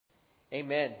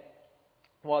Amen.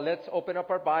 Well, let's open up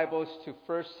our Bibles to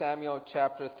 1 Samuel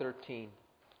chapter 13.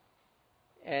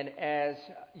 And as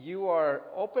you are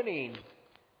opening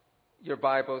your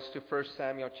Bibles to 1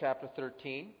 Samuel chapter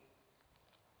 13,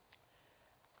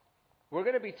 we're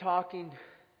going to be talking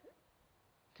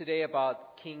today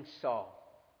about King Saul.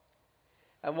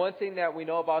 And one thing that we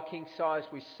know about King Saul is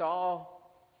we saw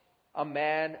a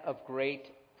man of great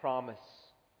promise.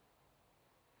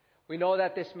 We know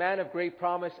that this man of great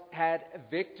promise had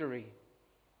victory.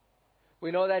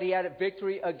 We know that he had a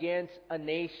victory against a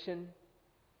nation,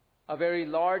 a very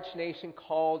large nation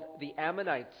called the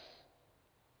Ammonites.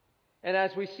 And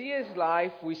as we see his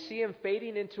life, we see him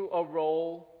fading into a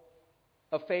role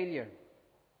of failure.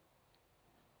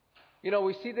 You know,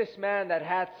 we see this man that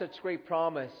had such great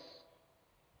promise.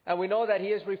 And we know that he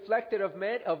is reflected of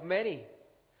many.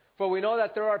 For we know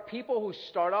that there are people who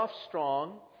start off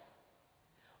strong,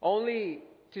 only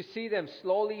to see them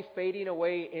slowly fading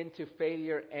away into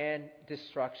failure and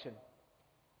destruction.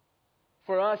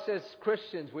 For us as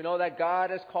Christians, we know that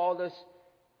God has called us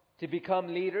to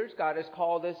become leaders. God has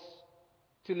called us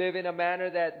to live in a manner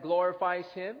that glorifies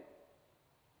Him.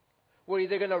 We're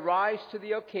either going to rise to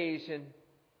the occasion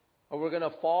or we're going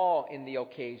to fall in the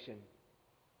occasion.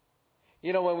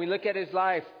 You know, when we look at his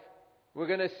life, we're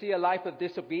going to see a life of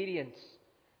disobedience.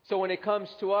 So when it comes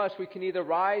to us, we can either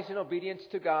rise in obedience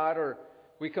to God or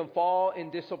we can fall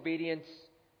in disobedience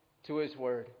to His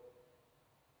Word.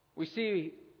 We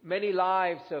see many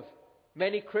lives of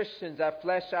many Christians that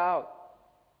flesh out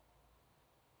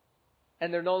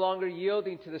and they're no longer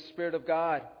yielding to the Spirit of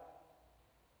God.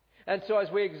 And so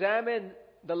as we examine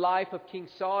the life of King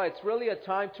Saul, it's really a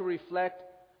time to reflect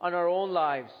on our own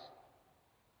lives.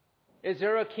 Is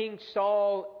there a King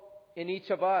Saul in each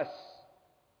of us?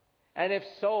 And if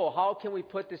so, how can we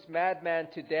put this madman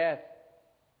to death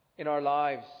in our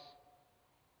lives?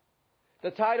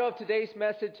 The title of today's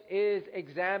message is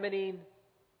Examining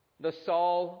the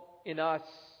Saul in Us.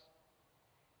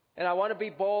 And I want to be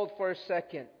bold for a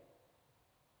second.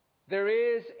 There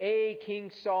is a King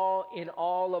Saul in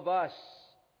all of us.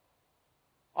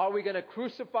 Are we going to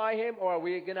crucify him or are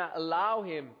we going to allow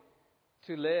him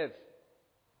to live?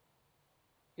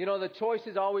 You know, the choice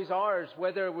is always ours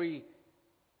whether we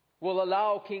will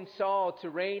allow King Saul to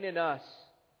reign in us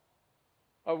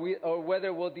or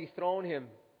whether we'll dethrone him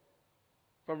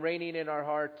from reigning in our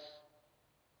hearts.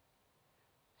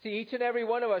 See, each and every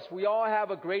one of us, we all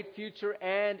have a great future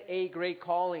and a great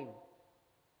calling.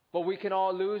 But we can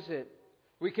all lose it.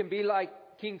 We can be like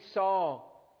King Saul.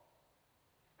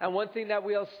 And one thing that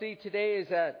we'll see today is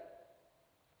that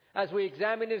as we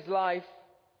examine his life,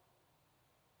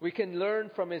 we can learn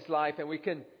from his life and we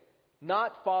can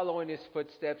not follow in his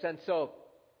footsteps. And so,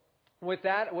 with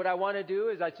that, what I want to do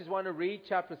is I just want to read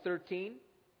chapter 13.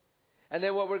 And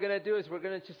then what we're going to do is we're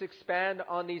going to just expand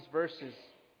on these verses.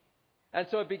 And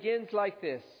so it begins like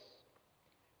this.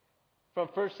 From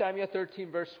 1 Samuel 13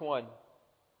 verse 1.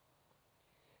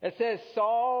 It says,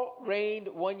 Saul reigned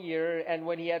 1 year, and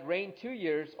when he had reigned 2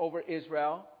 years over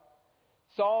Israel,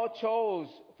 Saul chose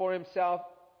for himself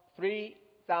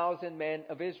 3,000 men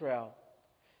of Israel.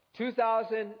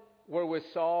 2,000 were with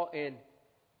Saul in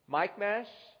Michmash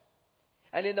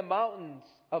and in the mountains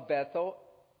of Bethel,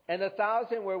 and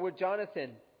 1,000 were with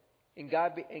Jonathan in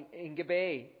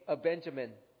Gibeah of Benjamin.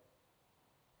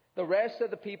 The rest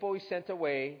of the people he sent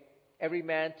away, every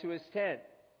man to his tent.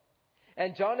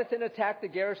 And Jonathan attacked the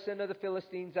garrison of the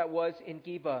Philistines that was in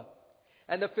Gibeah,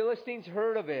 and the Philistines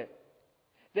heard of it.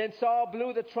 Then Saul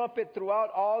blew the trumpet throughout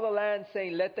all the land,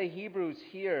 saying, Let the Hebrews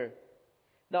hear.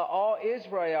 Now all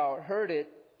Israel heard it,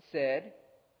 said,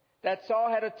 that Saul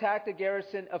had attacked the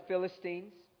garrison of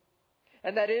Philistines,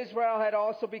 and that Israel had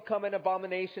also become an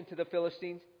abomination to the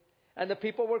Philistines. And the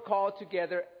people were called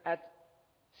together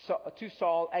to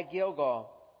Saul at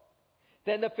Gilgal.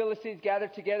 Then the Philistines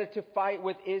gathered together to fight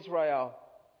with Israel,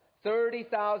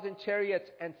 30,000 chariots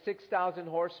and 6,000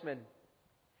 horsemen,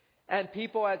 and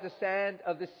people as the sand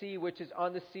of the sea which is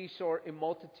on the seashore in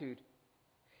multitude.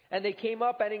 And they came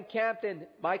up and encamped in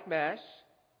Michmash,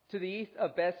 to the east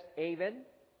of Beth-aven.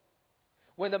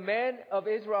 When the men of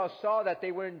Israel saw that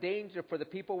they were in danger, for the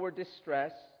people were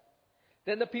distressed,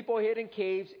 then the people hid in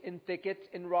caves, in thickets,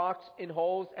 in rocks, in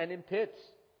holes, and in pits.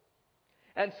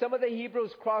 And some of the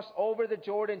Hebrews crossed over the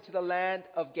Jordan to the land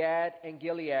of Gad and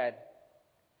Gilead.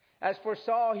 As for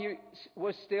Saul, he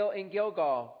was still in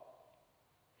Gilgal.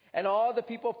 And all the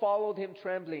people followed him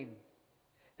trembling.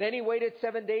 Then he waited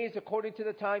 7 days according to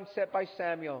the time set by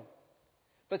Samuel.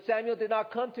 But Samuel did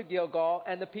not come to Gilgal,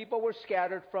 and the people were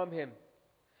scattered from him.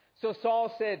 So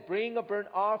Saul said, Bring a burnt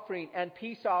offering and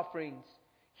peace offerings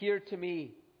here to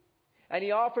me. And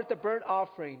he offered the burnt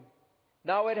offering.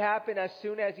 Now it happened as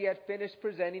soon as he had finished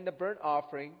presenting the burnt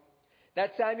offering,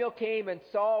 that Samuel came, and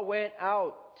Saul went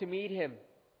out to meet him,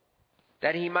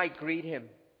 that he might greet him.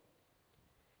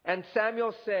 And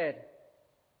Samuel said,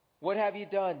 "What have you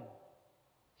done?"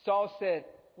 Saul said,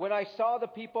 "When I saw the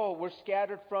people were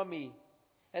scattered from me,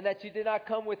 and that you did not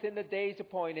come within the days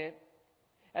appointed,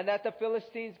 and that the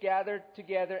Philistines gathered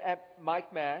together at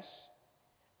Michmash,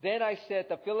 then I said,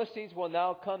 the Philistines will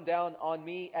now come down on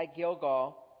me at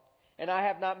Gilgal, and I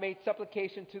have not made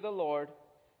supplication to the Lord.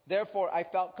 Therefore I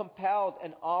felt compelled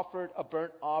and offered a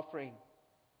burnt offering."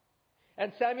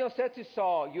 And Samuel said to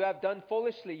Saul, "You have done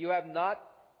foolishly. You have not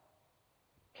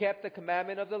kept the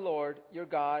commandment of the Lord your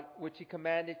God, which he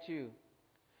commanded you.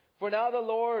 For now the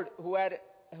Lord,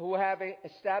 who have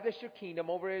established your kingdom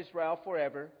over Israel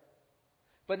forever,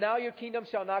 but now your kingdom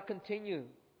shall not continue.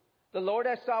 The Lord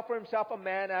has sought for himself a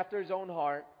man after his own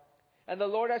heart, and the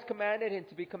Lord has commanded him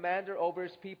to be commander over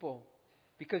his people,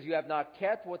 because you have not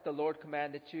kept what the Lord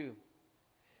commanded you."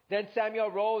 Then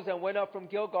Samuel rose and went up from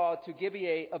Gilgal to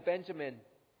Gibeah of Benjamin.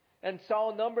 And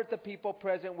Saul numbered the people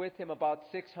present with him,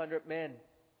 about 600 men.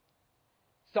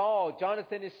 Saul,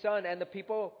 Jonathan his son, and the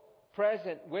people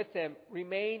present with him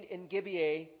remained in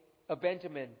Gibeah of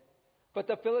Benjamin. But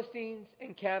the Philistines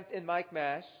encamped in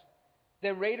Michmash.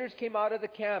 Then raiders came out of the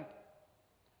camp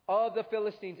of the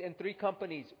Philistines in 3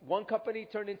 companies. One company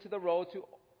turned into the road to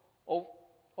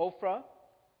Ophrah,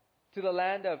 to the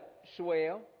land of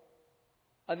Shual.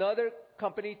 Another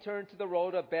company turned to the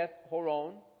road of Beth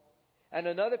Horon, and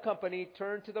another company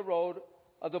turned to the road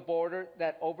of the border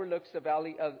that overlooks the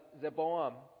valley of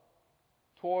Zeboam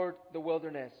toward the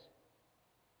wilderness.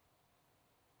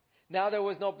 Now there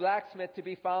was no blacksmith to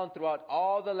be found throughout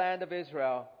all the land of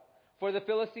Israel, for the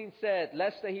Philistines said,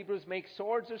 "Lest the Hebrews make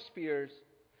swords or spears."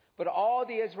 But all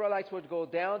the Israelites would go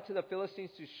down to the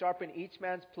Philistines to sharpen each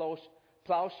man's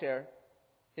plowshare,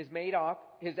 his mattock,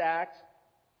 his axe,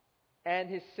 and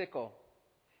his sickle.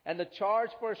 And the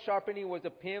charge for sharpening was a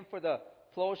pin for the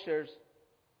plowshares,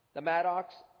 the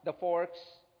mattocks, the forks,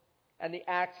 and the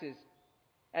axes,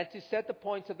 and to set the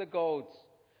points of the goads.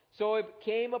 So it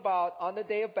came about on the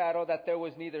day of battle that there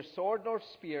was neither sword nor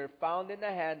spear found in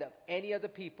the hand of any of the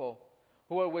people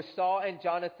who were with Saul and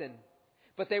Jonathan.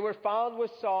 But they were found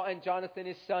with Saul and Jonathan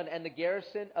his son, and the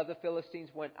garrison of the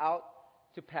Philistines went out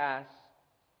to pass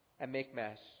at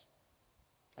Michmash.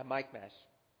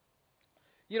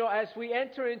 You know, as we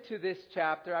enter into this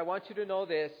chapter, I want you to know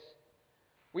this.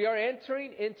 We are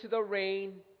entering into the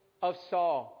reign of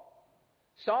Saul.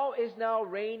 Saul is now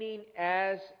reigning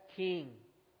as king.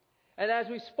 And as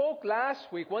we spoke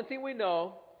last week, one thing we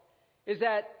know is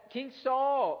that King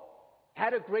Saul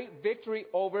had a great victory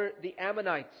over the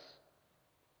Ammonites.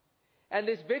 And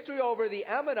this victory over the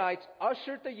Ammonites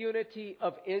ushered the unity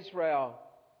of Israel.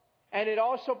 And it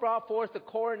also brought forth the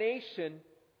coronation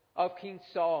of King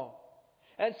Saul.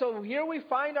 And so here we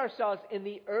find ourselves in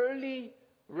the early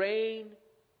reign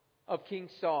of King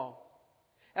Saul.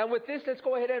 And with this, let's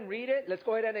go ahead and read it. Let's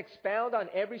go ahead and expound on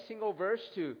every single verse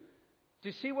to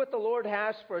see what the Lord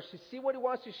has for us, to see what He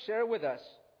wants to share with us.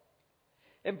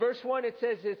 In verse 1, it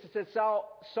says this. It says,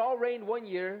 Saul reigned 1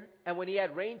 year, and when he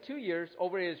had reigned 2 years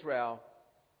over Israel.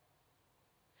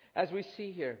 As we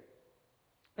see here,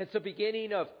 it's the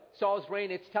beginning of Saul's reign.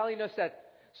 It's telling us that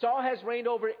Saul has reigned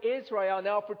over Israel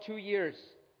now for 2 years.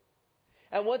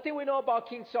 And one thing we know about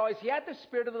King Saul is he had the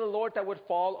Spirit of the Lord that would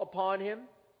fall upon him.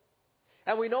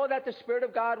 And we know that the Spirit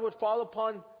of God would fall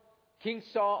upon King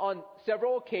Saul on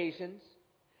several occasions.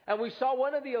 And we saw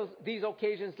one of these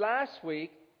occasions last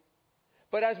week.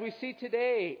 But as we see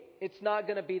today, it's not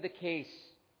going to be the case.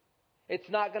 It's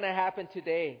not going to happen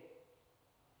today.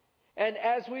 And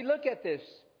as we look at this,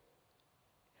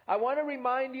 I want to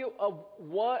remind you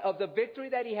of the victory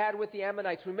that he had with the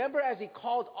Ammonites. Remember, as he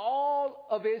called all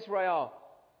of Israel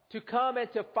to come and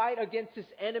to fight against this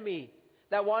enemy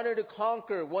that wanted to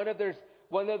conquer one of their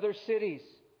cities.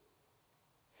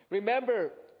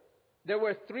 Remember, there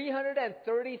were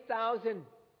 330,000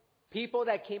 people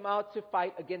that came out to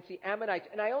fight against the Ammonites.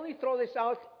 And I only throw this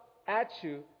out at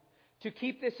you to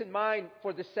keep this in mind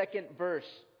for the second verse.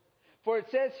 For it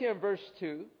says here in verse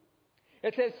 2,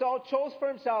 it says, Saul chose for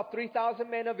himself 3,000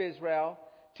 men of Israel.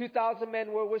 2,000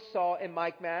 men were with Saul in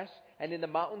Michmash and in the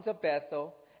mountains of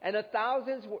Bethel. And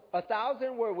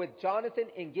 1,000 were with Jonathan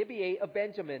in Gibeah of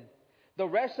Benjamin. The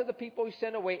rest of the people he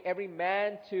sent away, every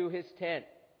man to his tent.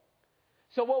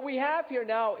 So what we have here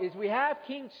now is we have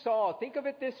King Saul. Think of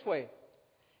it this way.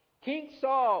 King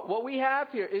Saul, what we have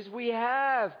here is we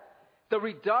have the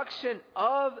reduction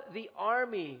of the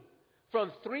army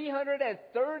from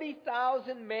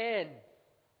 330,000 men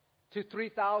to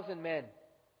 3,000 men.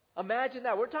 Imagine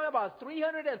that. We're talking about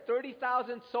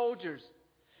 330,000 soldiers.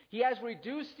 He has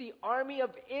reduced the army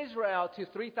of Israel to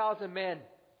 3,000 men.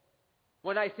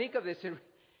 When I think of this,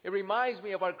 it reminds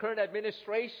me of our current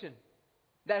administration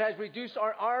that has reduced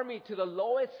our army to the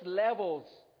lowest levels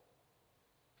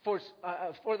for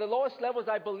the lowest levels,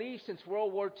 I believe, since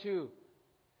World War II.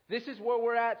 This is where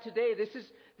we're at today.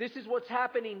 This is what's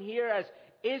happening here as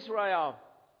Israel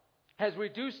has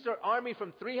reduced their army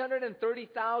from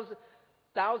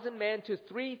 330,000 men to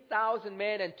 3,000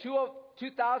 men, and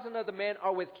 2,000 of the men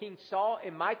are with King Saul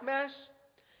in Michmash,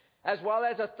 as well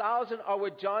as 1,000 are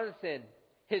with Jonathan,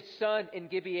 his son, in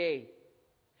Gibeah.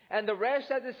 And the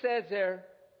rest, as it says there,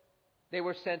 they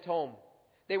were sent home.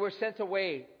 They were sent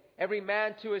away, every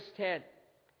man to his tent.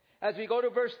 As we go to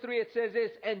verse 3, it says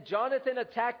this, and Jonathan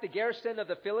attacked the garrison of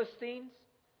the Philistines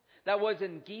that was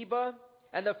in Geba,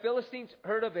 and the Philistines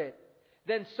heard of it.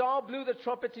 Then Saul blew the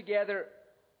trumpet Then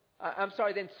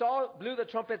Saul blew the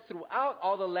trumpet throughout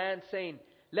all the land, saying,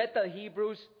 let the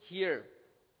Hebrews hear.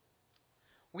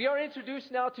 We are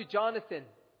introduced now to Jonathan.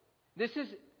 This is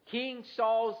King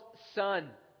Saul's son.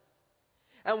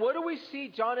 And what do we see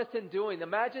Jonathan doing?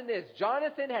 Imagine this.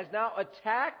 Jonathan has now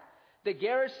attacked the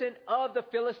garrison of the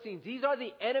Philistines. These are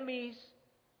the enemies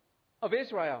of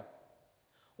Israel.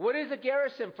 What is a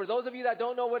garrison? For those of you that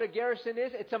don't know what a garrison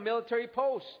is, it's a military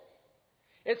post.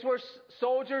 It's where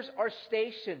soldiers are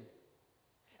stationed.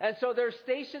 And so they're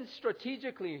stationed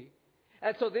strategically.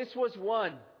 And so this was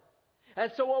one.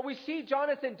 And so what we see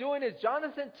Jonathan doing is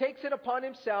Jonathan takes it upon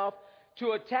himself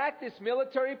to attack this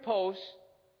military post.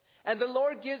 And the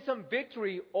Lord gives him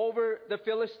victory over the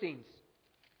Philistines.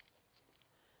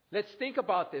 Let's think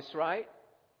about this, right?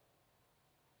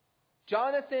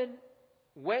 Jonathan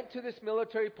went to this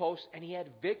military post and he had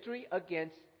victory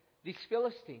against these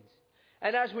Philistines.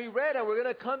 And as we read, and we're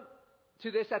going to come to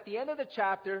this at the end of the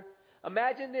chapter,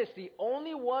 imagine this, the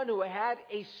only one who had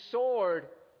a sword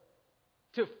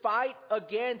to fight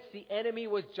against the enemy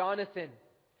was Jonathan.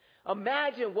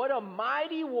 Imagine what a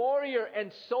mighty warrior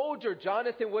and soldier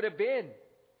Jonathan would have been.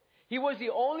 He was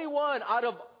the only one out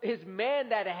of his men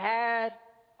that had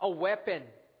a weapon.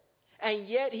 And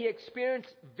yet he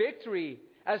experienced victory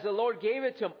as the Lord gave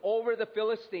it to him over the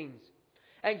Philistines.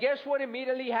 And guess what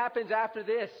immediately happens after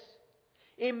this?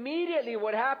 Immediately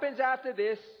what happens after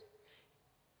this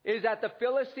is that the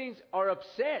Philistines are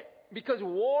upset because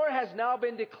war has now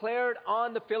been declared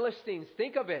on the Philistines.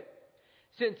 Think of it.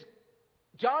 Since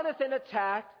Jonathan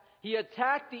attacked, he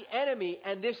attacked the enemy,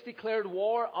 and this declared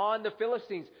war on the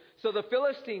Philistines. So the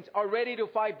Philistines are ready to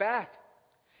fight back.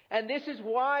 And this is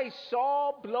why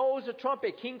Saul blows a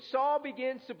trumpet. King Saul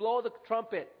begins to blow the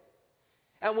trumpet.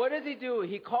 And what does he do?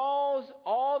 He calls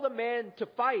all the men to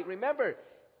fight. Remember,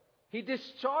 he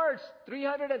discharged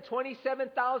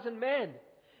 327,000 men.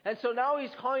 And so now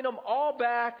he's calling them all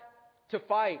back to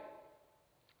fight.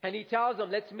 And he tells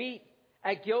them, let's meet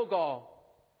at Gilgal.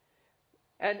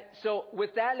 And so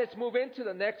with that, let's move into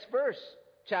the next verse,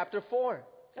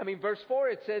 verse 4.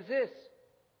 It says this.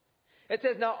 It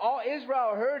says, now all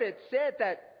Israel heard it said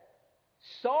that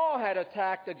Saul had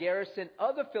attacked the garrison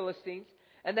of the Philistines,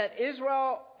 and that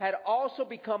Israel had also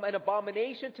become an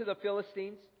abomination to the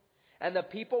Philistines, and the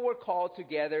people were called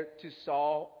together to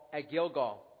Saul at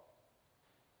Gilgal.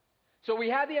 So we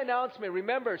have the announcement.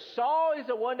 Remember, Saul is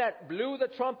the one that blew the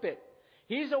trumpet.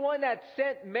 He's the one that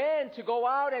sent men to go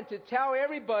out and to tell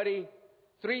everybody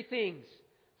three things,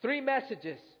 three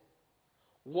messages.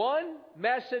 One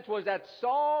message was that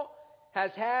Saul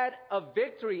has had a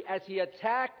victory as he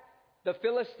attacked the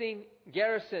Philistine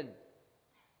garrison.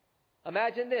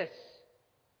 Imagine this.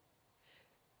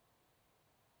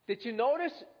 Did you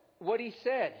notice what he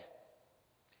said?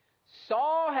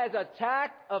 Saul has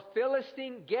attacked a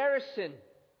Philistine garrison.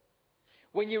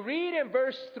 When you read in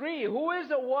verse 3, who is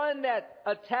the one that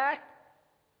attacked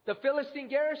the Philistine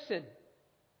garrison?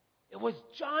 It was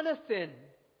Jonathan.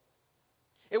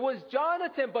 It was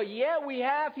Jonathan, but yet we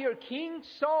have here King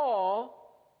Saul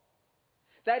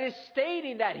that is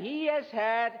stating that he has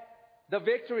had the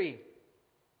victory.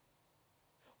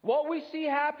 What we see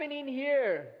happening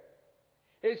here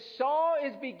is Saul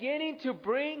is beginning to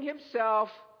bring himself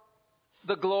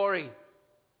the glory.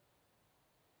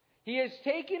 He is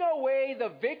taking away the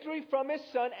victory from his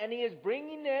son and he is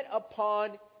bringing it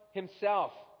upon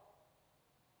himself.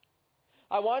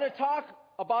 I want to talk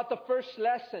about the first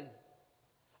lesson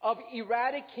of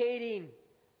eradicating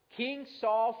King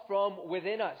Saul from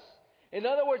within us. In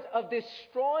other words, of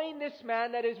destroying this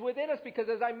man that is within us. Because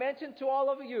as I mentioned to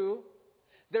all of you,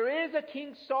 there is a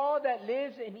King Saul that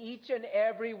lives in each and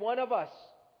every one of us.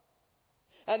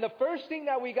 And the first thing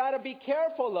that we got to be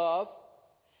careful of,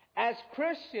 as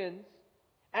Christians,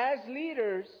 as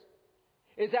leaders,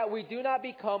 is that we do not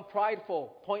become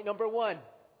prideful. Point number one.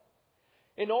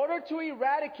 In order to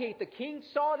eradicate the King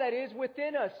Saul that is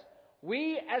within us,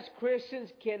 we as Christians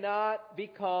cannot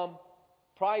become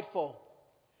prideful.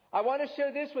 I want to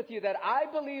share this with you, that I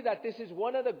believe that this is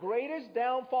one of the greatest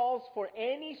downfalls for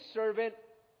any servant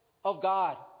of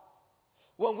God.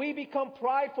 When we become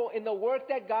prideful in the work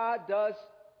that God does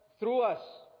through us.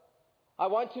 I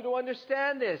want you to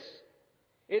understand this.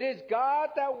 It is God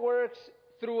that works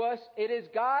through us. It is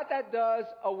God that does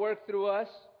a work through us.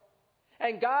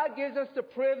 And God gives us the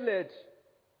privilege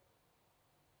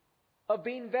of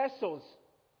being vessels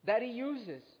that He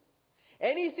uses.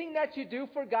 Anything that you do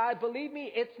for God, believe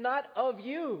me, it's not of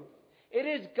you. It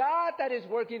is God that is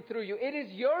working through you. It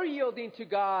is your yielding to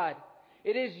God.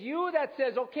 It is you that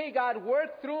says, okay, God,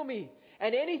 work through me.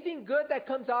 And anything good that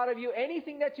comes out of you,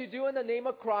 anything that you do in the name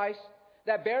of Christ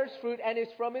that bears fruit and is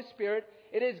from His Spirit,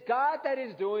 it is God that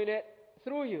is doing it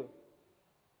through you.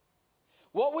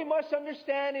 What we must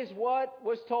understand is what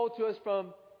was told to us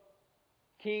from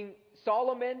King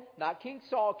Solomon, not King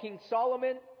Saul, King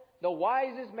Solomon, the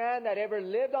wisest man that ever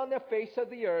lived on the face of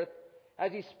the earth,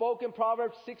 as he spoke in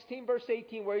Proverbs 16 verse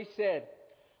 18, where he said,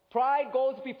 "Pride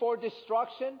goes before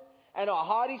destruction, and a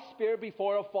haughty spirit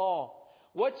before a fall."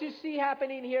 What you see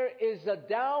happening here is a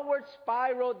downward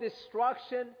spiral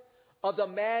destruction of the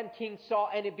man King Saul,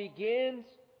 and it begins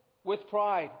with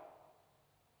pride.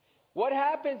 What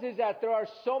happens is that there are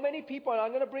so many people, and I'm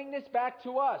going to bring this back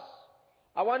to us.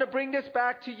 I want to bring this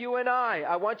back to you and I.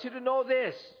 I want you to know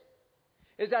this,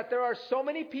 is that there are so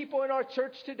many people in our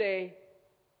church today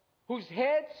whose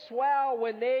heads swell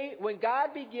when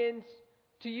God begins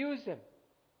to use them.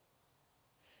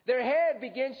 Their head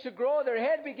begins to grow, their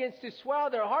head begins to swell,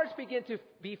 their hearts begin to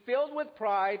be filled with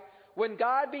pride when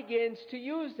God begins to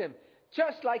use them,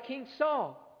 just like King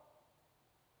Saul.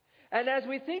 And as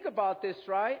we think about this,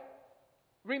 right?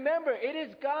 Remember, it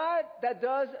is God that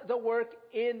does the work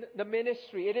in the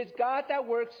ministry. It is God that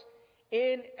works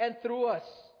in and through us.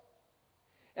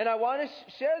 And I want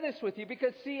to share this with you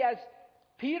because, see, as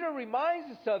Peter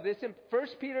reminds us of this in 1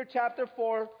 Peter chapter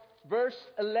 4, verse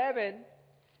 11,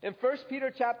 in 1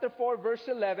 Peter chapter 4, verse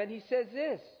 11, he says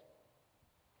this.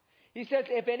 He says,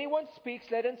 "If anyone speaks,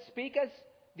 let him speak as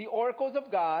the oracles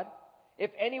of God.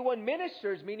 If anyone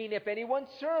ministers," meaning if anyone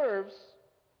serves,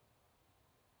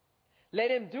 "let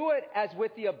him do it as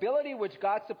with the ability which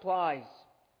God supplies."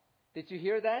 Did you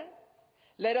hear that?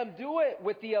 Let him do it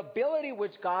with the ability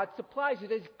which God supplies.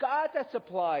 It is God that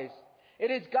supplies. It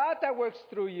is God that works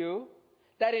through you,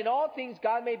 that in all things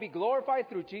God may be glorified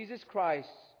through Jesus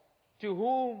Christ, to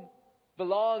whom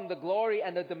belong the glory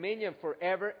and the dominion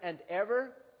forever and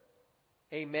ever.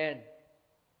 Amen.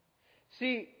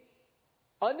 See,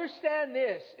 understand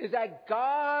this, is that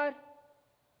God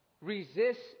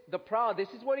resists the proud. This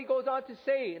is what he goes on to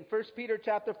say in 1 Peter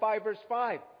chapter 5, verse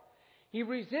 5. He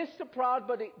resists the proud,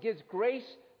 but it gives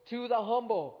grace to the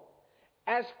humble.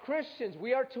 As Christians,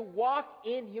 we are to walk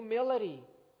in humility.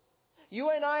 You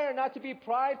and I are not to be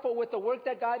prideful with the work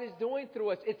that God is doing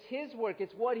through us. It's His work.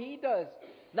 It's what He does,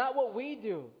 not what we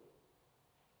do.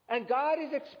 And God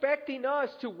is expecting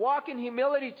us to walk in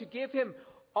humility, to give Him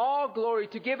all glory,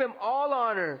 to give Him all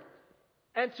honor,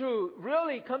 and to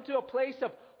really come to a place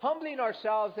of humbling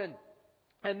ourselves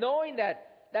and knowing that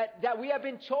we have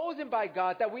been chosen by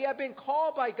God, that we have been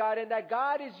called by God, and that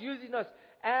God is using us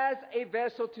as a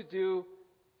vessel to do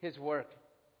His work.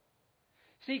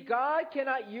 See, God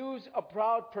cannot use a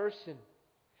proud person.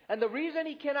 And the reason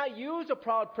He cannot use a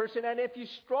proud person, and if you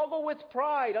struggle with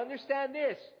pride, understand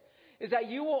this, is that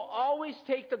you will always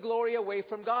take the glory away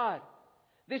from God.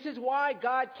 This is why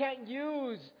God can't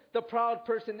use the proud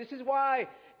person. This is why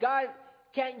God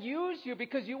can't use you,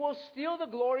 because you will steal the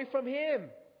glory from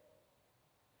Him.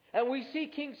 And we see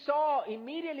King Saul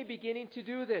immediately beginning to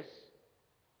do this.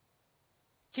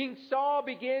 King Saul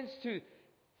begins to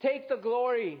take the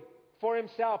glory for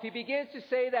himself. He begins to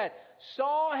say that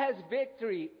Saul has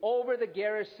victory over the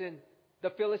garrison, the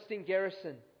Philistine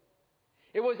garrison.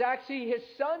 It was actually his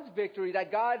son's victory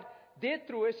that God did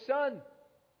through his son.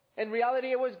 In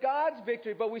reality, it was God's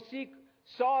victory, but we see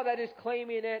Saul that is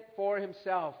claiming it for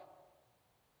himself.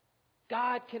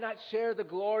 God cannot share the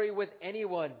glory with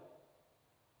anyone.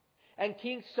 And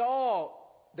King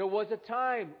Saul, there was a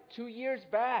time 2 years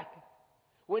back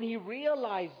when he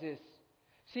realized this.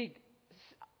 See,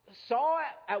 Saul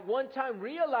at one time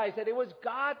realized that it was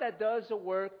God that does the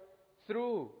work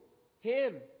through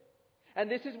him. And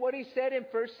this is what he said in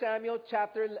 1 Samuel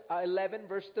chapter 11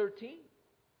 verse 13.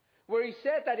 Where he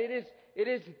said that it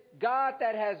is God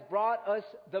that has brought us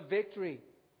the victory.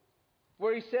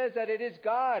 where he says that it is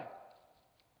God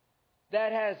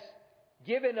that has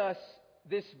given us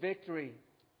this victory.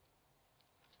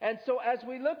 And so as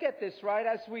we look at this, right,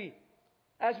 as we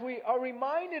are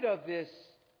reminded of this,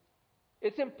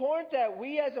 it's important that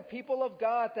we as a people of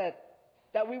God,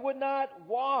 that we would not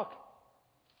walk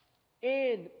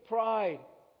in pride.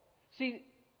 See,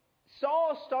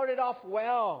 Saul started off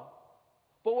well,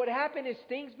 but what happened is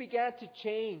things began to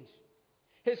change.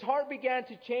 His heart began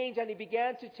to change, and he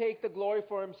began to take the glory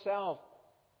for himself.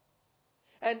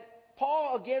 And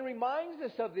Paul again reminds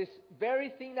us of this very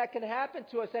thing that can happen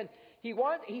to us, and he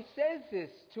says this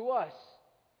to us,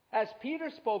 as Peter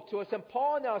spoke to us, and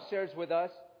Paul now shares with us,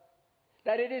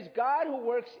 that it is God who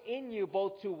works in you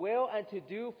both to will and to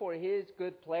do for His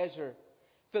good pleasure.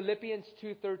 Philippians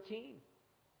 2:13.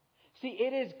 See,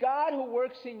 it is God who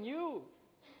works in you.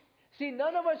 See,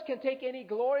 none of us can take any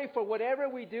glory for whatever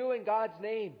we do in God's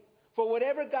name, for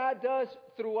whatever God does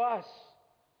through us.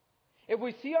 If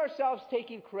we see ourselves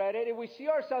taking credit, if we see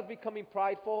ourselves becoming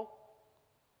prideful,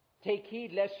 take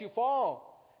heed lest you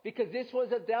fall, because this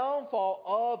was a downfall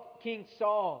of King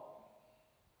Saul.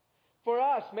 For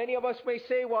us, many of us may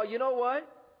say, well, you know what?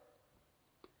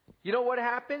 You know what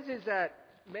happens is that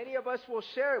many of us will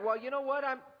share it. Well, you know what?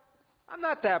 I'm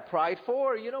not that prideful,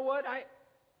 or you know what? I'm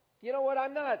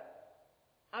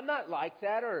not like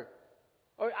that, or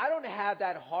I don't have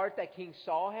that heart that King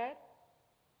Saul had.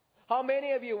 How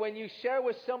many of you, when you share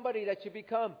with somebody, that you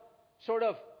become sort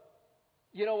of,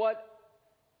 you know what,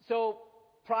 so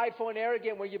prideful and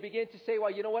arrogant, where you begin to say,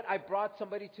 well, you know what? I brought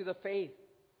somebody to the faith.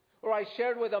 Or I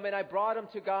shared with them and I brought them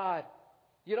to God.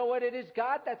 You know what? It is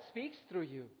God that speaks through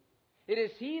you. It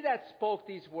is He that spoke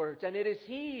these words. And it is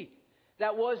He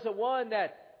that was the one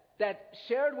that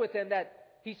shared with them, that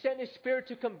He sent His Spirit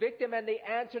to convict them, and they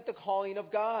answered the calling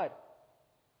of God.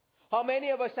 How many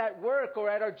of us at work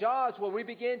or at our jobs will we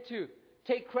begin to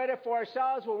take credit for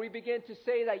ourselves, where we begin to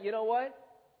say that, you know what?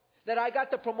 That I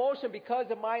got the promotion because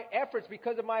of my efforts,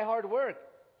 because of my hard work.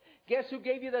 Guess who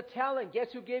gave you the talent?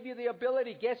 Guess who gave you the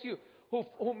ability? Guess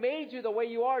who made you the way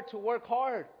you are to work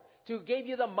hard? To gave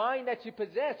you the mind that you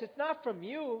possess? It's not from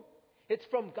you. It's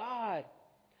from God.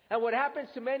 And what happens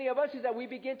to many of us is that we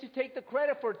begin to take the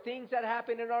credit for things that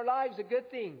happen in our lives, the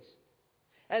good things.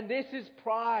 And this is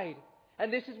pride.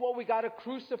 And this is what we got to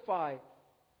crucify.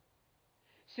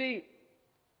 See,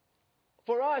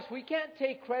 for us, we can't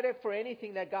take credit for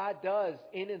anything that God does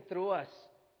in and through us.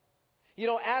 You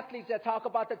know, athletes that talk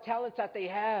about the talents that they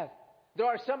have. There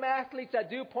are some athletes that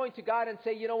do point to God and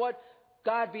say, you know what,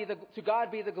 to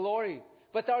God be the glory.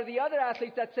 But there are the other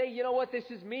athletes that say, you know what, this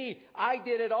is me. I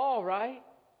did it all, right?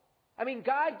 I mean,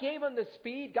 God gave them the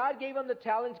speed. God gave them the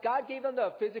talents. God gave them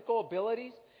the physical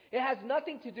abilities. It has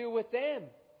nothing to do with them.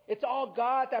 It's all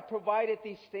God that provided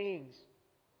these things.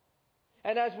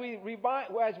 And as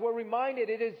we're reminded,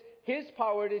 it is His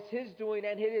power, it is His doing,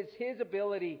 and it is His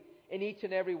ability in each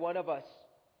and every one of us.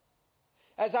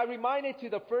 As I reminded you,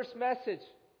 the first message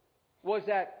was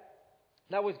that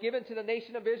was given to the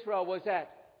nation of Israel was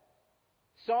that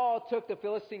Saul took the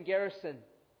Philistine garrison.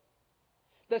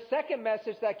 The second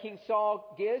message that King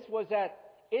Saul gives was that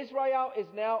Israel is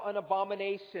now an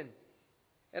abomination.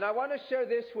 And I want to share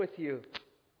this with you.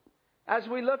 As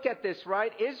we look at this,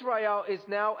 right? Israel is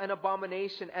now an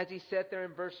abomination, as he said there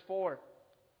in verse 4.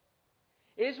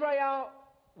 Israel,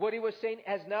 what he was saying,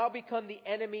 has now become the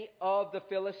enemy of the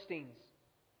Philistines.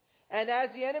 And as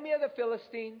the enemy of the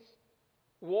Philistines,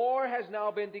 war has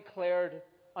now been declared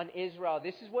on Israel.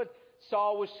 This is what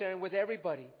Saul was sharing with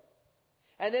everybody.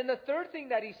 And then the third thing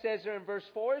that he says there in verse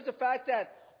 4 is the fact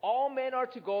that all men are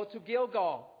to go to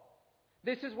Gilgal.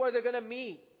 This is where they're going to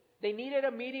meet. They needed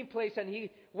a meeting place, and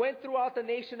he went throughout the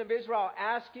nation of Israel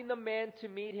asking the men to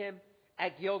meet him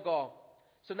at Gilgal.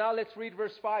 So now let's read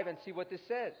verse 5 and see what this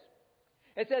says.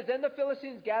 It says, Then the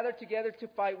Philistines gathered together to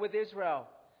fight with Israel,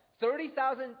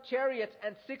 30,000 chariots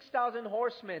and 6,000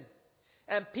 horsemen,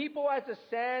 and people as the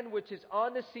sand which is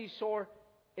on the seashore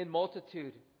in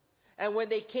multitude. And when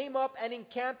they came up and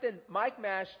encamped in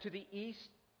Michmash to the east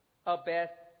of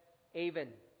Beth Aven.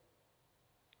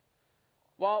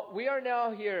 Well, we are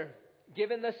now here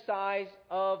given the size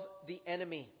of the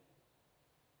enemy.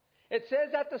 It says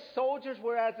that the soldiers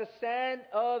were as the sand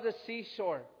of the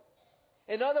seashore.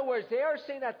 In other words, they are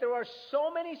saying that there are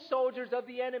so many soldiers of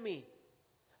the enemy.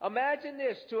 Imagine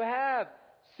this, to have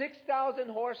 6,000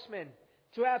 horsemen,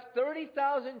 to have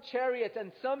 30,000 chariots,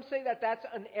 and some say that that's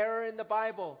an error in the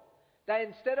Bible. That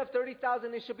instead of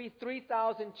 30,000, it should be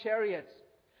 3,000 chariots.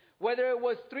 Whether it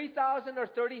was 3,000 or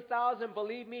 30,000,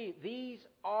 believe me, these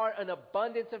are an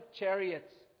abundance of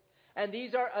chariots. And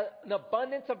these are an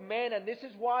abundance of men. And this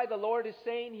is why the Lord is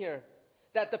saying here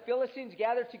that the Philistines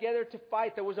gathered together to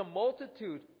fight. There was a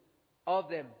multitude of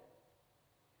them.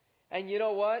 And you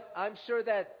know what? I'm sure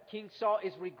that King Saul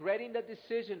is regretting the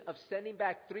decision of sending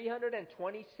back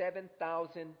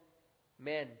 327,000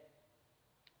 men.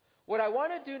 What I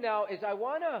want to do now is I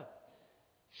want to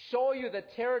show you the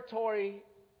territory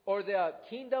or the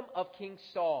kingdom of King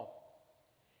Saul.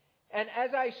 And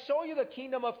as I show you the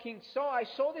kingdom of King Saul, I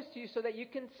show this to you so that you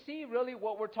can see really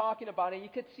what we're talking about, and you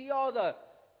can see all the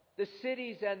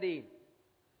cities and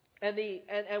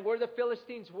where the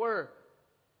Philistines were.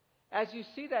 As you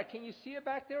see that, can you see it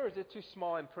back there, or is it too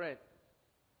small in print?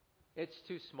 It's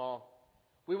too small.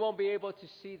 We won't be able to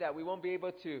see that. We won't be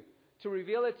able to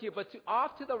reveal it to you. But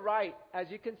off to the right, as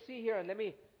you can see here, and let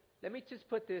me just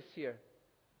put this here.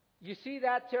 You see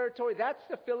that territory? That's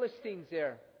the Philistines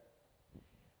there.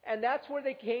 And that's where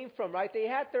they came from, right? They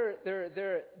had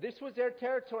this was their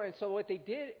territory. And so what they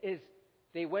did is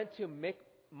they went to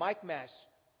Michmash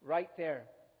right there.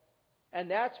 And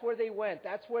that's where they went.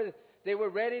 That's where they were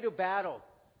ready to battle.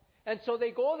 And so they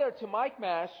go there to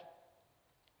Michmash.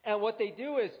 And what they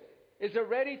do is they're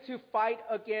ready to fight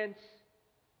against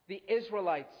the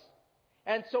Israelites.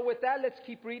 And so with that, let's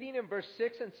keep reading in verse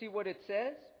 6 and see what it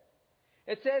says.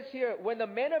 It says here, when the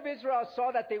men of Israel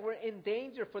saw that they were in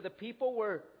danger, for the people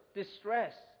were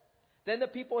distressed, then the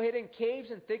people hid in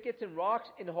caves and thickets and rocks,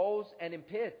 in holes and in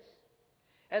pits.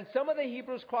 And some of the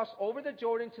Hebrews crossed over the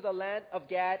Jordan to the land of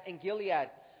Gad and Gilead.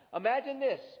 Imagine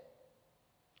this.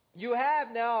 You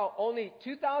have now only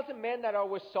 2,000 men that are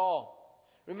with Saul.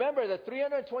 Remember, the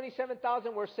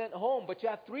 327,000 were sent home, but you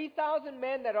have 3,000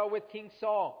 men that are with King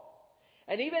Saul.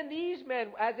 And even these men,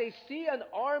 as they see an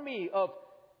army of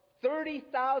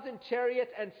 30,000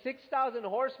 chariots and 6,000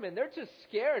 horsemen, they're just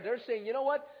scared. They're saying, you know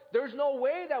what? There's no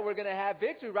way that we're going to have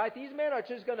victory, right? These men are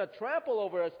just going to trample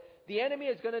over us. The enemy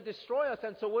is going to destroy us.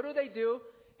 And so what do?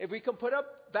 If we can put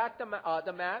up back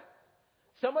the map,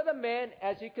 some of the men,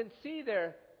 as you can see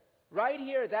there, right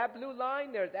here, that blue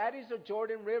line there, that is the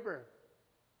Jordan River.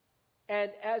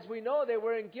 And as we know, they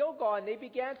were in Gilgal, and they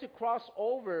began to cross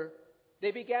over.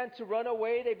 They began to run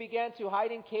away. They began to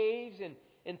hide in caves and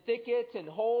in thickets and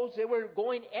holes. They were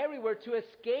going everywhere to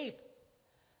escape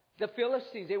the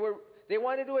Philistines. They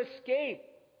wanted to escape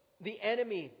the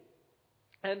enemy.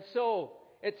 And so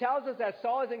it tells us that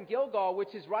Saul is in Gilgal,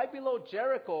 which is right below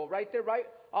Jericho, right there, right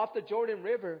off the Jordan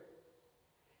River.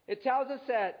 It tells us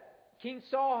that King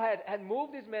Saul had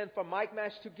moved his men from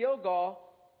Michmash to Gilgal,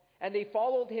 and they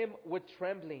followed him with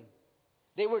trembling.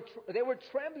 They were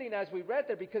trembling as we read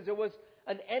there, because there was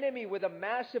an enemy with a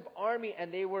massive army,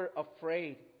 and they were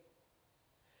afraid.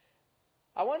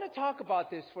 I want to talk about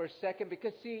this for a second,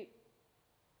 because see,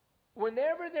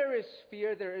 whenever there is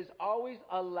fear, there is always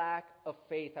a lack of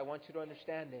faith. I want you to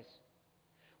understand this.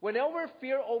 Whenever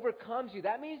fear overcomes you,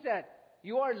 that means that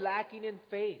you are lacking in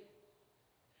faith.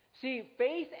 See,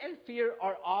 faith and fear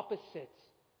are opposites.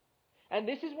 And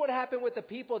this is what happened with the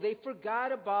people. They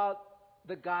forgot about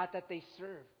the God that they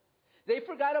serve. They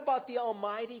forgot about the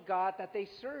Almighty God that they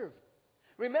serve.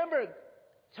 Remember,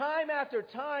 time after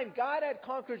time, God had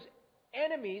conquered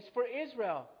enemies for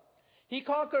Israel. He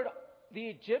conquered the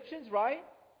Egyptians, right?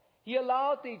 He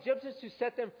allowed the Egyptians to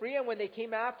set them free, and when they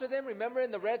came after them, remember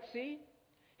in the Red Sea?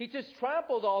 He just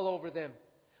trampled all over them.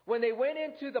 When they went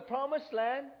into the Promised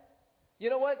Land, you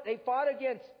know what? They fought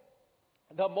against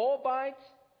the Moabites.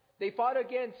 They fought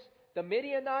against the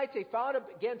Midianites. They fought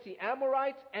against the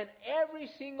Amorites. And every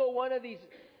single one of these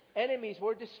enemies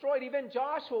were destroyed. Even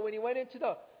Joshua, when he went into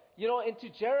into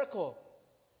Jericho.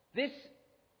 This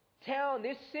town,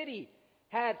 this city,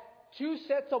 had 2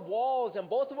 sets of walls, and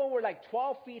both of them were like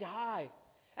 12 feet high.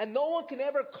 And no one can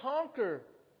ever conquer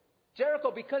Jericho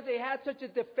because they had such a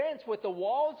defense with the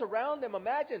walls around them.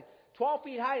 Imagine, 12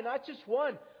 feet high, not just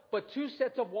one, but 2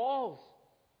 sets of walls.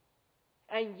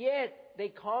 And yet, they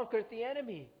conquered the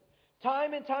enemy.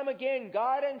 Time and time again,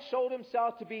 God had showed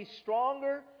himself to be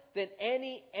stronger than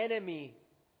any enemy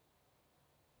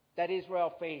that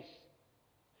Israel faced.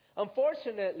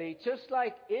 Unfortunately, just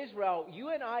like Israel, you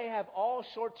and I have all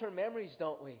short-term memories,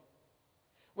 don't we?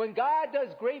 When God does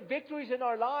great victories in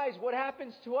our lives, what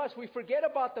happens to us? We forget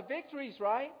about the victories,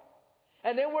 right?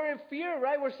 And then we're in fear,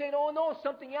 right? We're saying, oh no,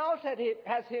 something else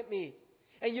has hit me.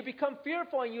 And you become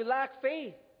fearful and you lack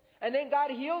faith. And then God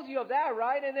heals you of that,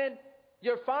 right? And then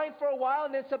you're fine for a while,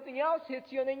 and then something else hits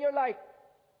you, and then you're like,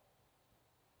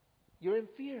 you're in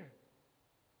fear.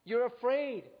 You're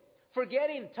afraid.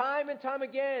 Forgetting time and time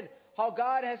again how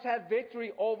God has had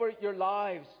victory over your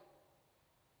lives.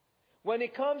 When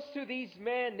it comes to these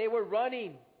men, they were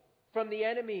running from the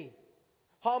enemy.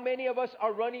 How many of us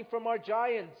are running from our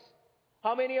giants?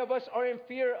 How many of us are in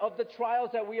fear of the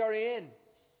trials that we are in?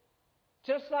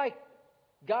 Just like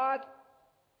God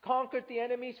conquered the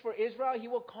enemies for Israel, He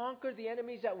will conquer the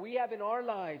enemies that we have in our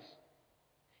lives.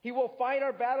 He will fight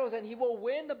our battles and He will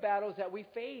win the battles that we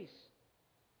face.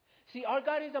 See, our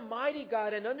God is a mighty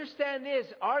God, and understand this,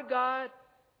 our God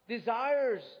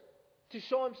desires to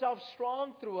show Himself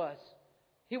strong through us.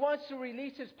 He wants to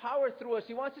release His power through us.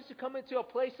 He wants us to come into a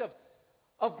place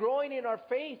of growing in our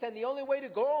faith, and the only way to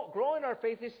grow in our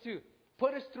faith is to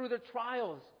put us through the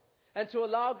trials and to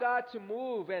allow God to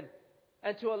move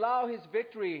and to allow His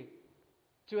victory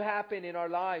to happen in our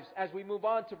lives. As we move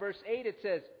on to verse 8, it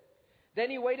says, "Then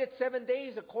he waited 7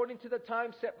 days according to the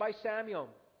time set by Samuel.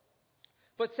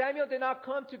 But Samuel did not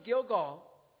come to Gilgal,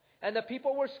 and the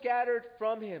people were scattered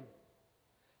from him.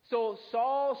 So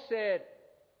Saul said,"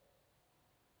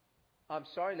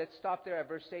 let's stop there at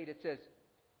verse 8. It says,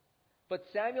 "But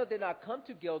Samuel did not come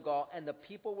to Gilgal, and the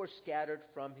people were scattered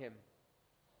from him."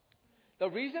 The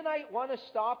reason I want to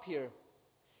stop here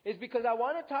is because I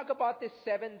want to talk about this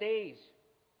 7 days.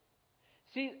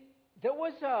 See, there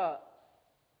was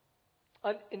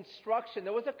an instruction,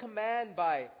 there was a command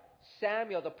by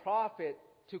Samuel, the prophet,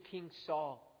 to King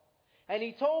Saul. And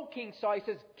he told King Saul, he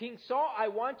says, "King Saul, I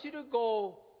want you to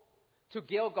go to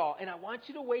Gilgal, and I want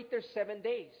you to wait there 7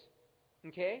 days."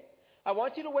 Okay? I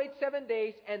want you to wait 7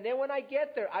 days, and then when I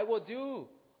get there, I will do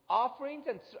offerings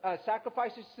and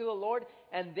sacrifices to the Lord,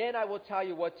 and then I will tell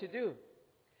you what to do.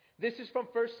 This is from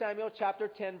 1 Samuel chapter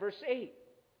 10, verse 8.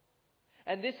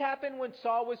 And this happened when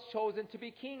Saul was chosen to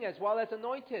be king, as well as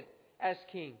anointed as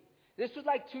king. This was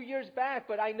like 2 years back,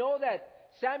 but I know that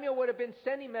Samuel would have been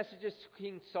sending messages to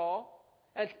King Saul,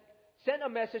 and sent a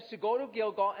message to go to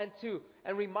Gilgal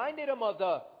and reminded him of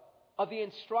the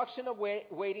instruction of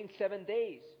waiting 7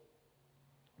 days.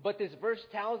 But this verse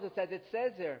tells us, as it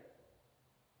says there,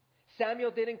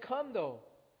 Samuel didn't come though,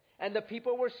 and the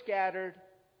people were scattered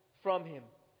from him.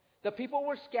 The people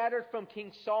were scattered from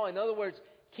King Saul. In other words,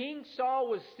 King Saul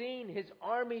was seeing his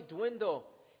army dwindle.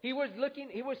 He was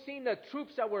seeing the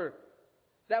troops that were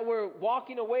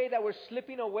walking away, that were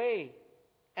slipping away,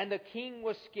 and the king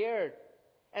was scared.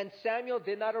 And Samuel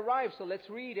did not arrive. So let's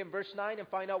read in verse 9 and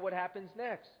find out what happens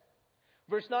next.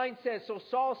 Verse 9 says, "So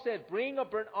Saul said, 'Bring a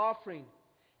burnt offering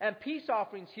and peace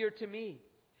offerings here to me.'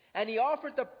 And he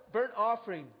offered the burnt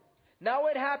offering. Now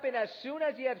it happened, as soon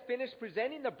as he had finished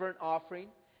presenting the burnt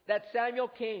offering, that Samuel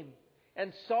came,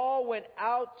 and Saul went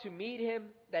out to meet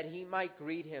him, that he might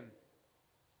greet him."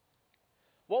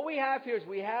 What we have here is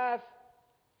we have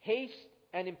haste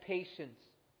and impatience.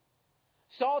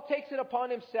 Saul takes it upon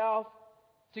himself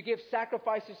to give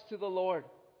sacrifices to the Lord.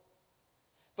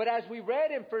 But as we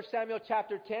read in 1 Samuel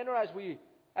chapter 10, or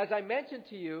as I mentioned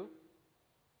to you,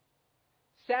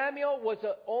 Samuel was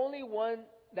the only one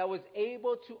that was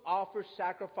able to offer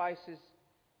sacrifices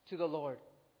to the Lord.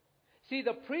 See,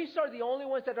 the priests are the only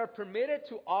ones that are permitted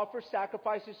to offer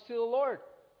sacrifices to the Lord.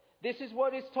 This is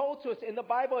what is told to us in the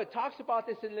Bible. It talks about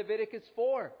this in Leviticus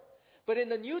 4. But in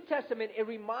the New Testament, it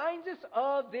reminds us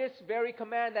of this very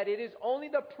command, that it is only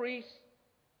the priests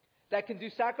that can do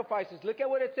sacrifices. Look at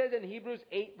what it says in Hebrews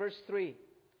 8, verse 3.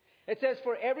 It says,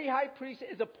 "For every high priest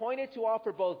is appointed to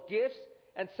offer both gifts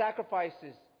and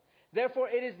sacrifices. Therefore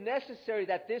it is necessary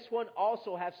that this one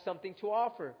also have something to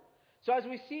offer." So as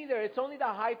we see there, it's only the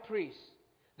high priests.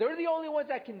 They're the only ones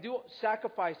that can do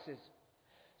sacrifices.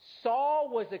 Saul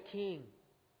was a king.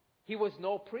 He was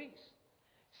no priest.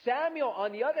 Samuel,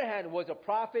 on the other hand, was a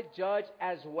prophet, judge,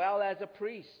 as well as a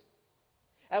priest.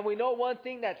 And we know one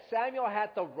thing, that Samuel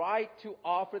had the right to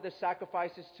offer the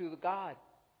sacrifices to God.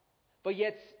 But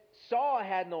yet Saul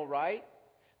had no right.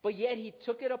 But yet he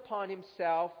took it upon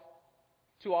himself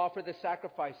to offer the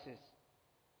sacrifices.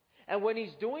 And when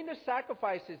he's doing the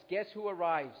sacrifices, guess who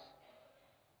arrives?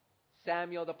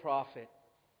 Samuel the prophet.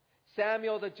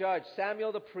 Samuel the judge.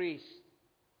 Samuel the priest.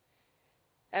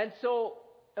 And so,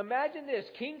 imagine this.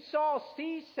 King Saul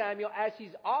sees Samuel as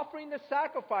he's offering the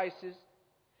sacrifices,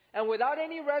 and without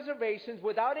any reservations,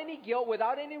 without any guilt,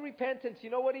 without any repentance, you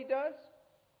know what he does?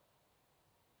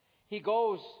 He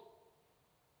goes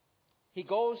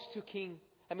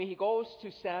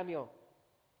to Samuel.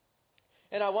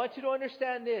 And I want you to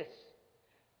understand this.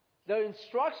 The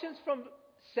instructions from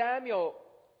Samuel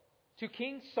to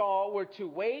King Saul were to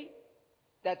wait,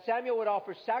 that Samuel would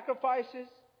offer sacrifices,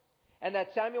 and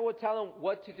that Samuel would tell him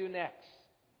what to do next.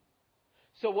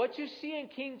 So what you see in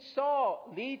King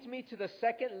Saul leads me to the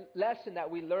second lesson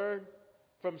that we learn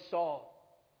from Saul.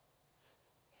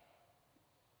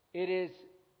 It is,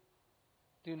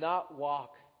 do not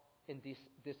walk in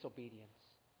disobedience.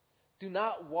 Do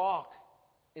not walk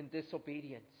in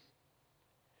disobedience.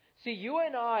 See, you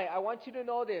and I want you to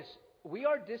know this. We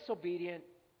are disobedient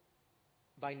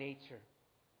by nature.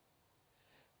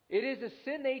 It is a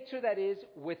sin nature that is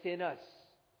within us.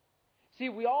 See,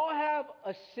 we all have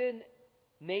a sin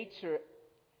nature,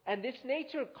 and this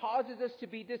nature causes us to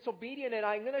be disobedient. And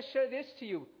I'm going to share this to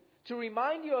you to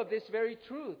remind you of this very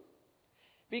truth.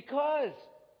 Because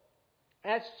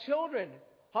as children,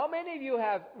 how many of you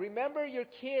remember your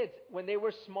kids when they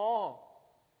were small?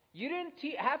 You didn't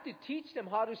have to teach them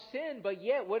how to sin, but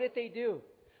yet what did they do?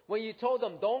 When you told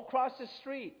them, don't cross the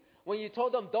street. When you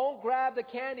told them, don't grab the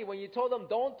candy. When you told them,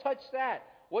 don't touch that.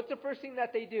 What's the first thing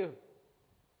that they do?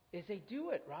 Is they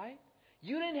do it, right?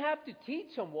 You didn't have to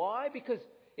teach them. Why? Because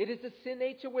it is the sin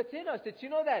nature within us. Did you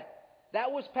know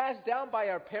that was passed down by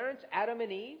our parents, Adam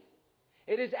and Eve?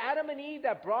 It is Adam and Eve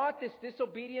that brought this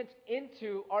disobedience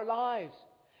into our lives.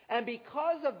 And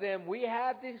because of them, we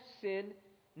have this sin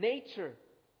nature.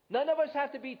 None of us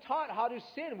have to be taught how to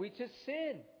sin. We just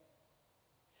sin.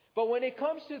 But when it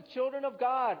comes to children of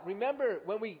God, remember,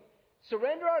 when we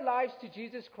surrender our lives to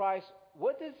Jesus Christ,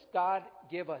 what does God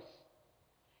give us?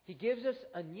 He gives us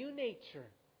a new nature.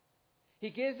 He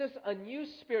gives us a new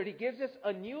spirit. He gives us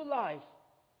a new life.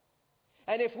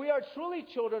 And if we are truly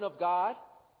children of God,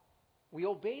 we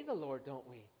obey the Lord, don't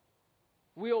we?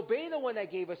 We obey the one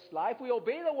that gave us life. We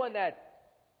obey the one that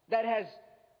has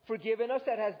forgiven us,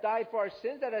 that has died for our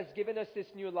sins, that has given us this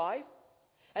new life.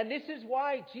 And this is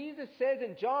why Jesus says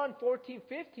in John 14:15,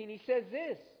 He says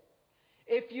this,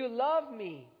 if you love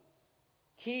me,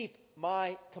 keep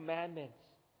my commandments.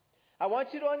 I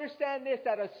want you to understand this,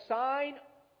 that a sign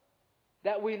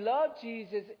that we love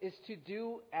Jesus is to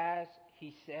do as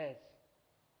He says.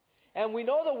 And we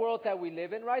know the world that we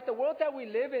live in, right? The world that we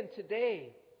live in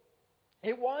today,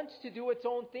 it wants to do its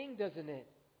own thing, doesn't it?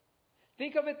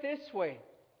 Think of it this way.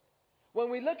 When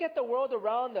we look at the world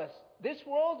around us, this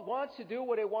world wants to do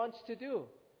what it wants to do.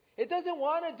 It doesn't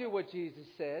want to do what Jesus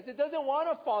says. It doesn't want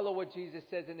to follow what Jesus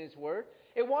says in His Word.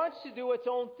 It wants to do its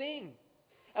own thing.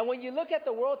 And when you look at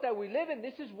the world that we live in,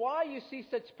 this is why you see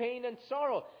such pain and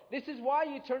sorrow. This is why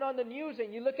you turn on the news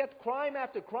and you look at crime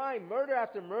after crime, murder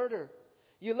after murder.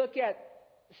 You look at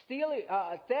stealing,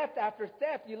 theft after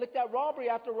theft. You look at robbery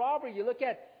after robbery. You look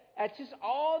at just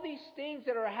all these things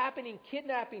that are happening,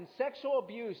 kidnapping, sexual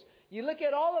abuse. You look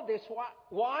at all of this.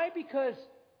 Why? Because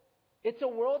it's a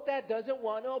world that doesn't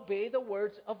want to obey the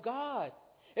words of God.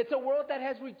 It's a world that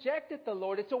has rejected the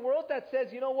Lord. It's a world that says,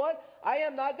 you know what? I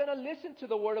am not going to listen to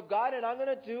the Word of God, and I'm going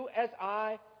to do as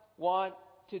I want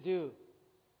to do.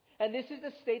 And this is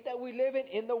the state that we live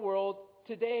in the world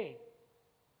today.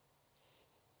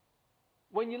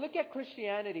 When you look at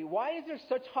Christianity, why is there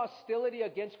such hostility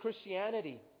against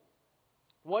Christianity?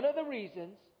 One of the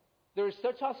reasons there is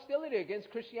such hostility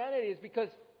against Christianity is because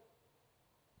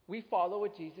we follow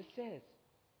what Jesus says.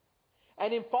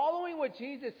 And in following what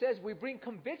Jesus says, we bring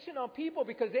conviction on people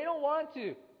because they don't want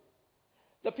to.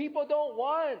 The people don't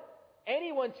want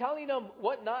anyone telling them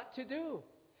what not to do.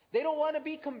 They don't want to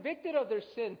be convicted of their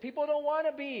sin. People don't want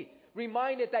to be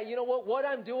reminded that, you know what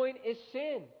I'm doing is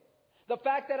sin. The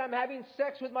fact that I'm having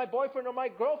sex with my boyfriend or my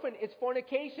girlfriend is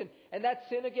fornication, and that's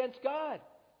sin against God.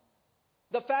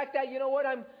 The fact that, you know what,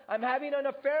 I'm having an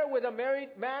affair with a married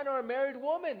man or a married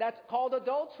woman, that's called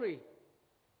adultery.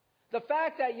 The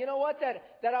fact that, you know what,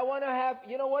 that I want to have,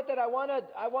 you know what, that I want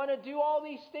to do all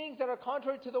these things that are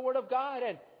contrary to the Word of God.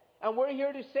 And we're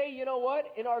here to say, you know what,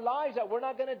 in our lives that we're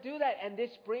not going to do that. And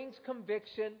this brings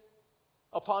conviction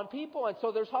upon people. And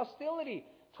so there's hostility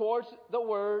towards the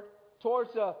Word,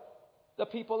 towards the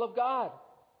people of God.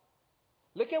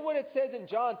 Look at what it says in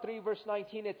John 3 verse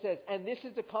 19. It says, and this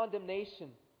is the condemnation,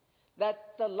 that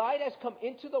the light has come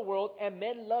into the world and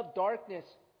men love darkness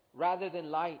rather than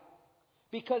light,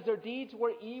 because their deeds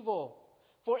were evil.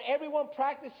 For everyone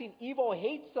practicing evil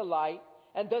hates the light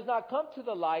and does not come to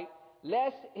the light,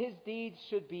 lest his deeds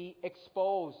should be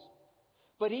exposed.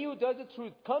 But he who does the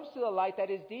truth comes to the light, that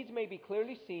his deeds may be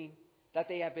clearly seen, that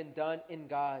they have been done in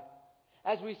God.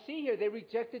 As we see here, they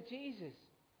rejected Jesus.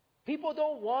 People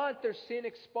don't want their sin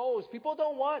exposed. People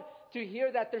don't want to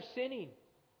hear that they're sinning.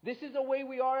 This is the way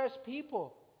we are as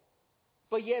people.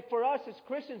 But yet for us as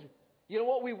Christians, you know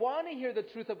what? We want to hear the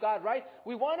truth of God, right?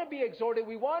 We want to be exhorted.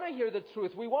 We want to hear the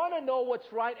truth. We want to know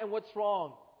what's right and what's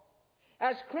wrong.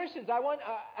 As Christians,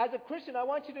 as a Christian, I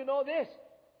want you to know this.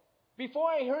 Before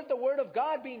I heard the Word of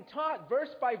God being taught verse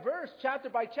by verse, chapter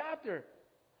by chapter,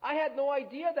 I had no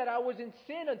idea that I was in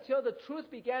sin until the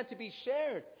truth began to be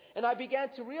shared. And I began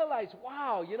to realize,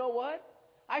 wow, you know what?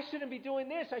 I shouldn't be doing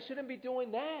this. I shouldn't be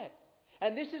doing that.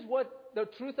 And this is what the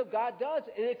truth of God does.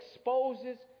 It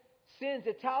exposes sins.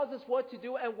 It tells us what to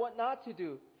do and what not to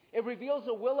do. It reveals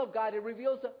the will of God. It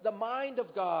reveals the mind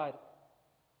of God.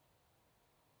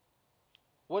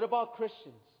 What about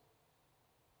Christians?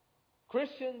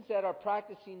 Christians that are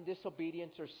practicing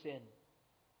disobedience or sin.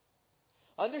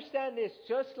 Understand this,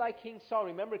 just like King Saul.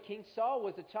 Remember, King Saul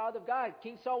was a child of God.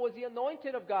 King Saul was the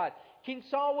anointed of God. King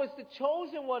Saul was the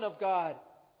chosen one of God.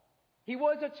 He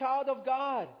was a child of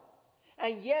God.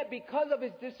 And yet, because of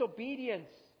his disobedience,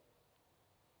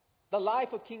 the life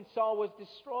of King Saul was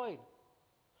destroyed.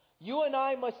 You and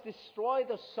I must destroy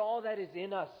the Saul that is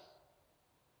in us.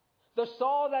 The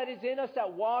Saul that is in us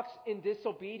that walks in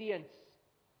disobedience.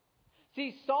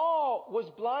 See, Saul was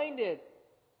blinded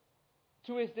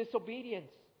to his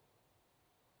disobedience.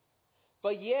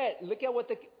 But yet, look at what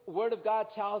the Word of God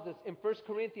tells us in 1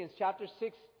 Corinthians chapter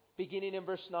 6, beginning in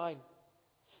verse 9.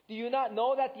 Do you not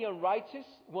know that the unrighteous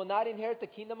will not inherit the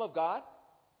kingdom of God?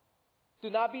 Do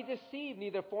not be deceived,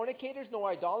 neither fornicators,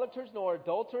 nor idolaters, nor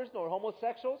adulterers, nor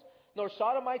homosexuals, nor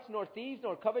sodomites, nor thieves,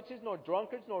 nor covetous, nor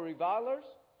drunkards, nor revilers,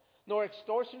 nor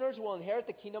extortioners will inherit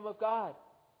the kingdom of God.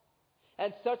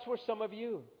 And such were some of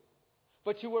you.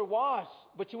 But you were washed,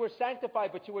 but you were sanctified,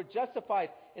 but you were justified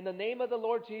in the name of the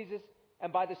Lord Jesus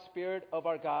and by the Spirit of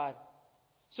our God.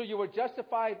 So you were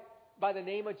justified by the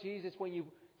name of Jesus when you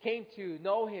came to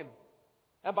know Him,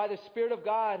 and by the Spirit of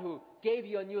God who gave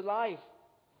you a new life.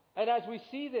 And as we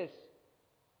see this,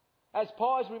 as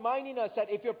Paul is reminding us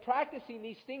that if you're practicing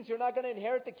these things, you're not going to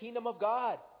inherit the kingdom of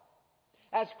God.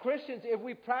 As Christians, if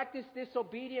we practice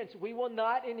disobedience, we will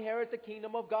not inherit the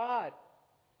kingdom of God.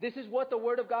 This is what the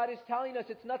Word of God is telling us.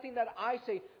 It's nothing that I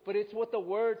say, but it's what the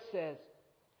Word says.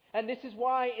 And this is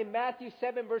why in Matthew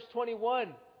 7 verse 21,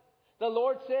 the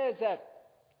Lord says that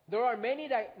there are many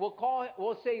that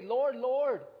will say, Lord,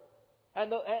 Lord.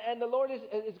 And the Lord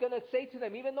is going to say to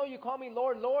them, even though you call me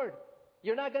Lord, Lord,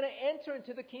 you're not going to enter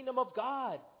into the kingdom of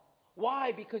God.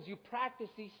 Why? Because you practice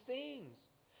these things.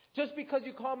 Just because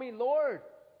you call me Lord,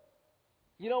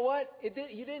 you know what?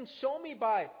 You didn't show me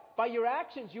by your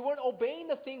actions. You weren't obeying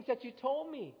the things that you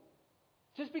told me.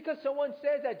 Just because someone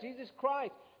says that Jesus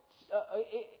Christ,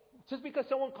 just because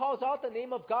someone calls out the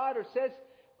name of God or says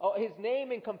His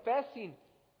name and confessing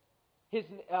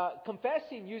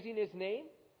using His name,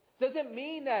 doesn't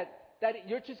mean that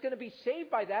you're just going to be saved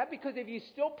by that. Because if you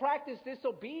still practice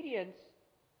disobedience,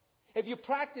 if you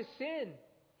practice sin,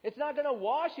 it's not going to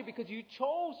wash you because you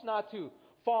chose not to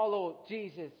follow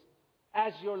Jesus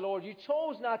as your Lord. You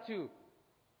chose not to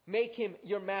make Him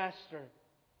your master.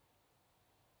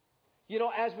 You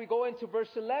know, as we go into verse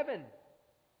 11,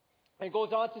 it goes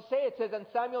on to say, it says, and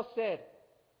Samuel said,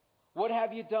 what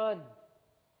have you done?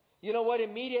 You know what?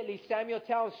 Immediately Samuel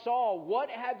tells Saul, what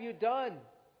have you done?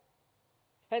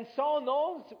 And Saul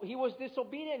knows he was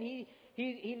disobedient.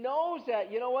 He knows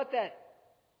that, you know what,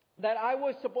 that I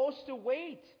was supposed to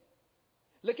wait.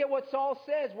 Look at what Saul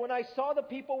says. When I saw the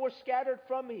people were scattered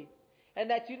from me, and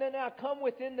that you did not come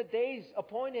within the days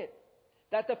appointed,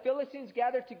 that the Philistines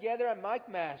gathered together at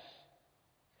Michmash.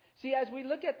 See, as we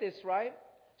look at this, right,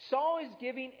 Saul is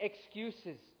giving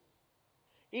excuses.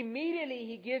 Immediately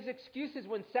he gives excuses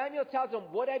when Samuel tells him,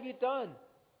 what have you done?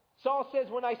 Saul says,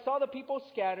 when I saw the people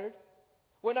scattered,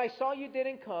 when I saw you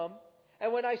didn't come,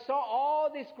 and when I saw all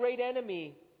this great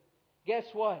enemy, guess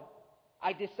what?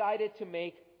 I decided to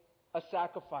make a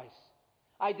sacrifice.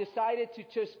 I decided to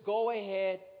just go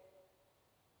ahead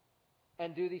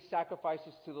and do these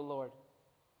sacrifices to the Lord.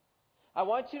 I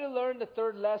want you to learn the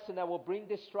third lesson that will bring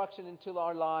destruction into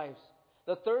our lives.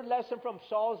 The third lesson from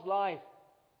Saul's life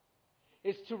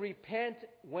is to repent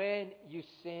when you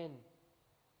sin.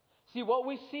 See, what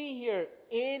we see here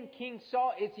in King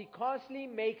Saul is he constantly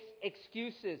makes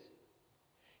excuses.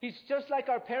 He's just like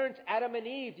our parents, Adam and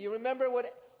Eve. Do you remember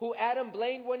who Adam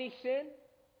blamed when he sinned?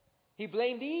 He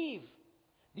blamed Eve.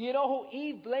 Do you know who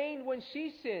Eve blamed when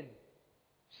she sinned?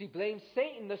 She blamed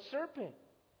Satan, the serpent.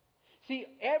 See,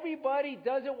 everybody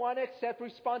doesn't want to accept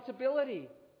responsibility.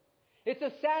 It's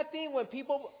a sad thing when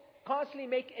people constantly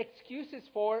make excuses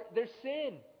for their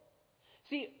sin.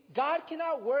 See, God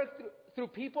cannot work through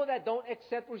people that don't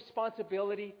accept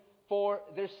responsibility for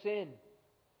their sin.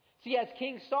 See, as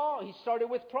King Saul, he started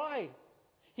with pride.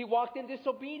 He walked in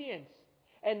disobedience.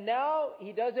 And now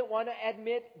he doesn't want to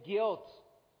admit guilt,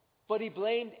 but he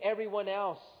blamed everyone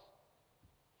else.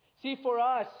 See, for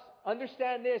us,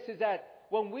 understand this, is that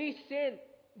when we sin,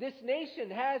 this nation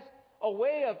has a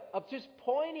way of just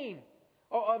pointing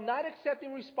or of not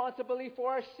accepting responsibility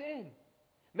for our sin.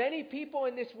 Many people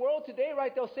in this world today,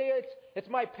 right, they'll say it's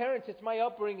my parents, it's my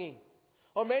upbringing.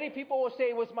 Or many people will say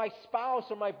it was my spouse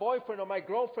or my boyfriend or my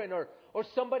girlfriend or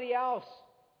somebody else.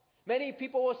 Many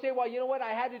people will say, well, you know what,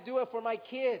 I had to do it for my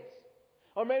kids.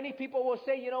 Or many people will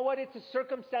say, you know what, it's the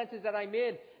circumstances that I'm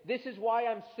in. This is why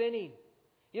I'm sinning.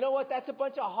 You know what? That's a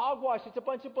bunch of hogwash. It's a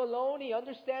bunch of baloney.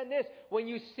 Understand this. When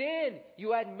you sin,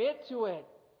 you admit to it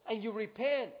and you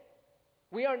repent.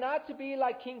 We are not to be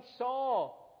like King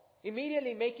Saul,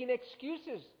 immediately making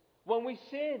excuses when we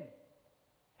sin.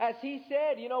 As he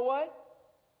said, you know what?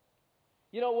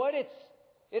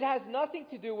 It has nothing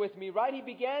to do with me, right? He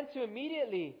began to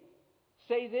immediately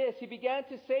say this. He began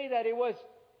to say that it was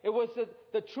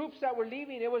the troops that were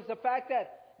leaving. It was the fact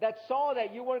that Saul,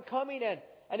 that you weren't coming in.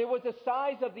 And it was the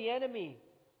size of the enemy.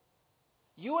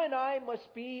 You and I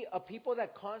must be a people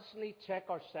that constantly check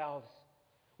ourselves.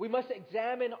 We must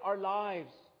examine our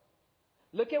lives.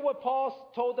 Look at what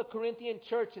Paul told the Corinthian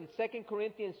church in 2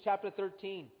 Corinthians chapter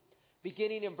 13,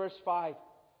 beginning in verse 5.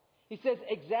 He says,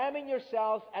 examine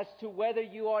yourselves as to whether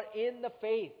you are in the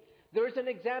faith. There is an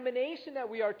examination that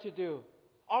we are to do.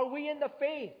 Are we in the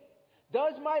faith?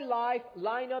 Does my life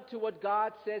line up to what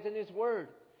God says in His Word?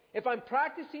 If I'm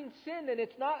practicing sin, then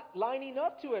it's not lining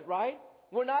up to it, right?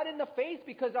 We're not in the faith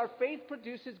because our faith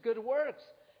produces good works.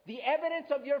 The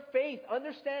evidence of your faith,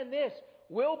 understand this,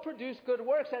 will produce good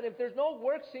works. And if there's no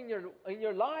works in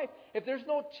your life, if there's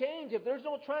no change, if there's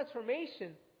no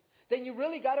transformation, then you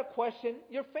really got to question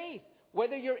your faith,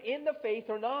 whether you're in the faith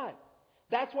or not.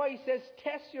 That's why he says,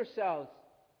 test yourselves.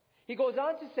 He goes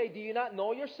on to say, do you not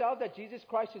know yourself that Jesus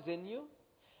Christ is in you?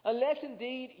 Unless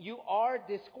indeed you are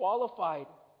disqualified.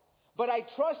 But I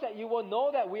trust that you will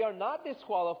know that we are not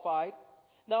disqualified.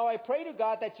 Now I pray to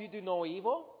God that you do no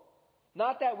evil,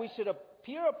 not that we should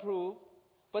appear approved,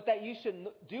 but that you should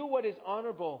do what is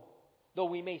honorable, though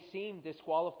we may seem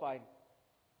disqualified.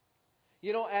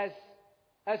 You know, as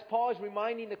Paul is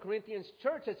reminding the Corinthians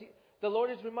church, the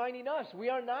Lord is reminding us, we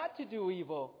are not to do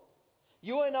evil.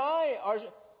 You and I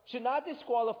should not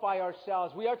disqualify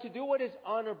ourselves. We are to do what is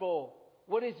honorable,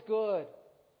 what is good,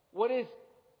 what is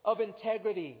of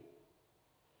integrity.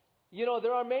 You know,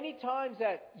 there are many times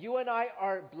that you and I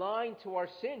are blind to our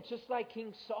sin, just like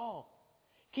King Saul.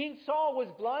 King Saul was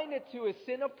blinded to his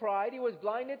sin of pride. He was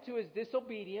blinded to his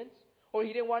disobedience, or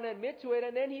he didn't want to admit to it,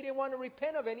 and then he didn't want to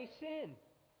repent of any sin.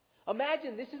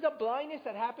 Imagine, this is a blindness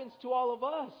that happens to all of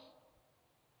us.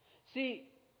 See,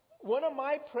 one of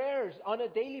my prayers on a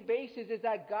daily basis is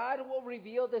that God will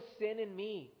reveal the sin in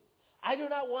me. I do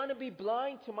not want to be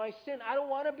blind to my sin. I don't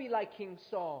want to be like King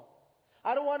Saul.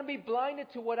 I don't want to be blinded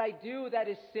to what I do that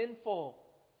is sinful.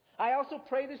 I also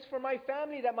pray this for my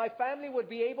family, that my family would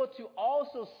be able to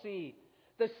also see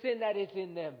the sin that is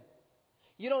in them.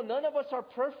 You know, none of us are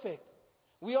perfect.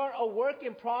 We are a work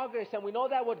in progress, and we know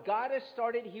that what God has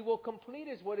started, He will complete,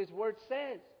 is what His Word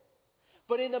says.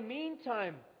 But in the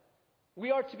meantime, we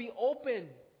are to be open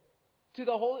to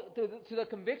the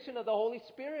conviction of the Holy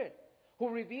Spirit, who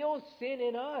reveals sin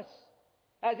in us.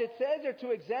 As it says there, to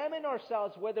examine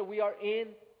ourselves whether we are in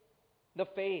the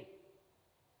faith.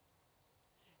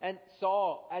 And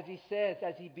Saul, as he says,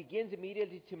 as he begins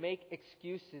immediately to make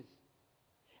excuses.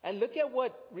 And look at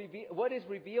what is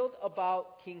revealed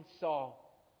about King Saul.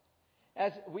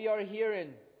 As we are here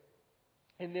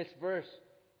in this verse,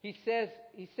 he says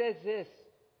this.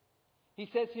 He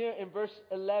says here in verse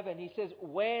 11, he says,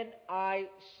 when I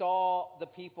saw the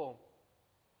people.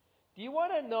 Do you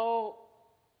want to know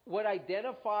what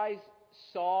identifies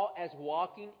Saul as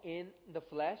walking in the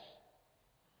flesh?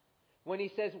 When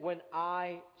he says, when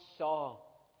I saw.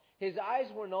 His eyes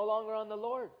were no longer on the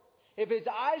Lord. If his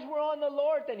eyes were on the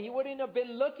Lord, then he wouldn't have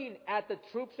been looking at the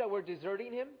troops that were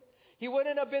deserting him. He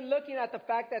wouldn't have been looking at the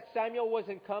fact that Samuel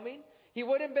wasn't coming. He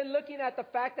wouldn't have been looking at the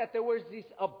fact that there was this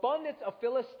abundance of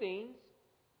Philistines,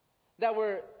 that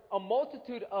were a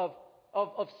multitude of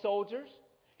soldiers.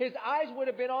 His eyes would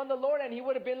have been on the Lord, and he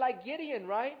would have been like Gideon,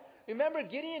 right? Remember,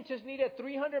 Gideon just needed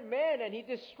 300 men, and he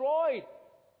destroyed,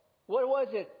 what was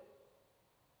it?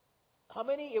 How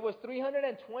many? It was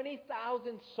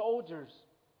 320,000 soldiers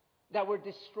that were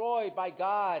destroyed by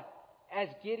God as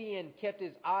Gideon kept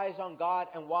his eyes on God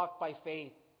and walked by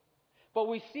faith. But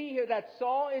we see here that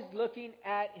Saul is looking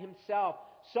at himself.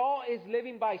 Saul is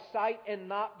living by sight and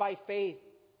not by faith.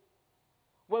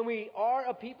 When we are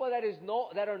a people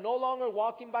that are no longer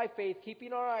walking by faith,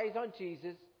 keeping our eyes on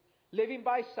Jesus, living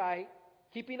by sight,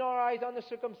 keeping our eyes on the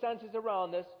circumstances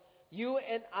around us, you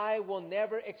and I will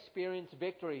never experience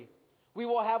victory. We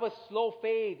will have a slow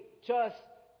fade, just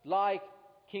like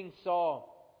King Saul.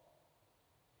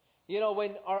 You know,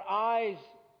 when our eyes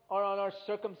are on our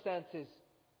circumstances,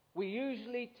 we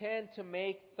usually tend to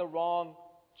make the wrong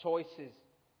choices.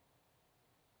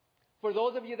 For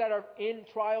those of you that are in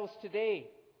trials today,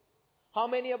 how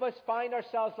many of us find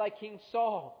ourselves like King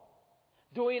Saul,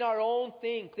 doing our own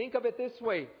thing? Think of it this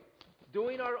way.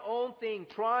 Doing our own thing,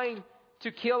 trying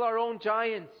to kill our own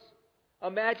giants.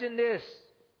 Imagine this.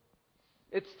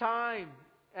 It's time,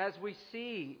 as we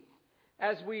see,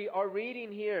 as we are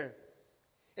reading here,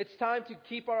 it's time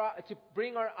to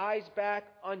bring our eyes back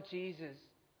on Jesus.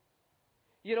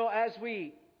 You know, as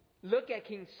we look at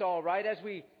King Saul, right? As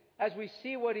we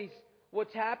see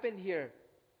what's happened here,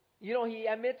 you know, he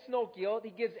admits no guilt.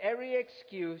 He gives every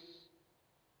excuse,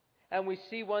 and we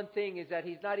see one thing is that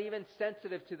he's not even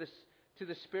sensitive to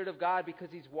the Spirit of God because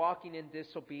he's walking in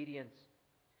disobedience.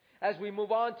 As we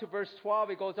move on to verse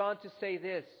 12, it goes on to say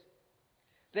this: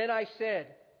 "Then I said,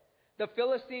 the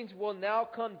Philistines will now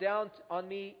come down on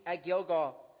me at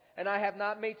Gilgal, and I have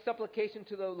not made supplication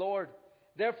to the Lord.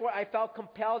 Therefore I felt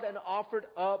compelled and offered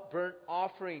a burnt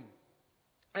offering.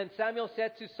 And Samuel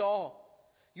said to Saul,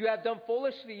 you have done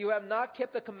foolishly. You have not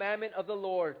kept the commandment of the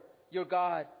Lord your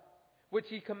God, which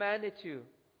he commanded you.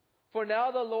 For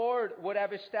now the Lord would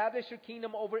have established your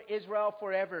kingdom over Israel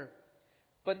forever.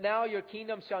 But now your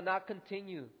kingdom shall not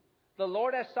continue. The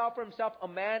Lord has sought for himself a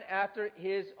man after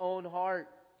his own heart.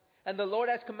 And the Lord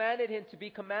has commanded him to be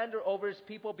commander over his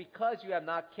people because you have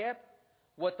not kept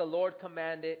what the Lord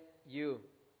commanded you."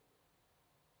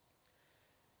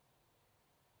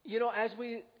 You know, as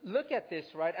we look at this,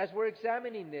 right, as we're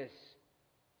examining this,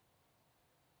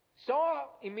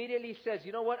 Saul immediately says,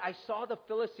 you know what, I saw the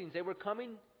Philistines. They were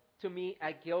coming to me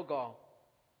at Gilgal.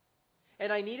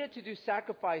 And I needed to do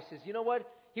sacrifices. You know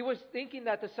what? He was thinking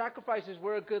that the sacrifices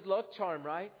were a good luck charm,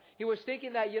 right? He was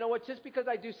thinking that, you know what, just because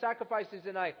I do sacrifices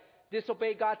and I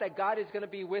disobey God, that God is going to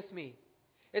be with me.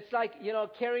 It's like, you know,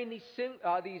 carrying these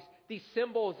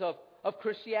symbols of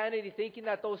Christianity, thinking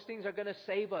that those things are going to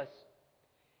save us.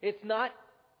 It's not.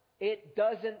 It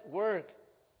doesn't work.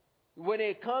 When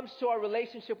it comes to our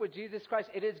relationship with Jesus Christ,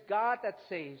 it is God that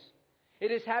saves. It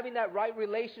is having that right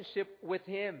relationship with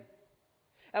Him.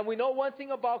 And we know one thing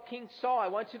about King Saul. I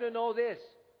want you to know this.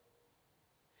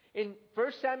 In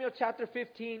 1 Samuel chapter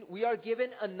 15, we are given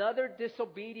another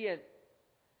disobedient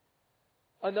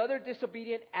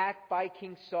act by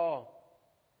King Saul.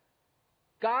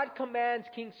 God commands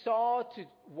King Saul to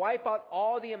wipe out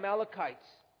all the Amalekites.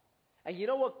 And you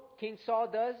know what King Saul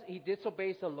does? He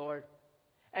disobeys the Lord.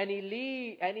 And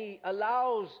he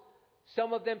allows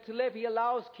some of them to live. He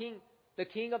allows the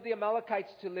king of the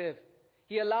Amalekites to live.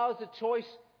 He allows the choice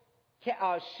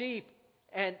sheep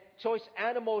and choice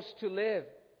animals to live.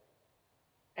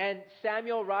 And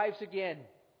Samuel arrives again.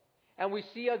 And we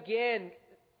see again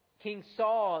King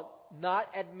Saul not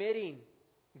admitting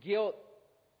guilt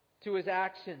to his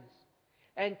actions.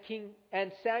 And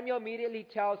Samuel immediately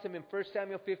tells him in 1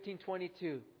 Samuel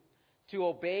 15:22, to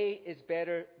obey is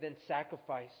better than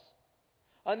sacrifice.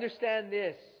 Understand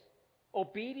this.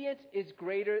 Obedience is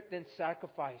greater than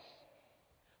sacrifice.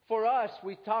 For us,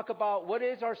 we talk about what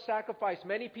is our sacrifice.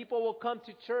 Many people will come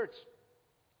to church.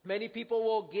 Many people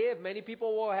will give. Many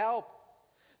people will help.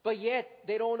 But yet,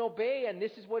 they don't obey. And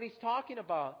this is what he's talking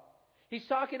about. He's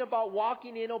talking about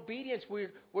walking in obedience.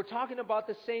 We're talking about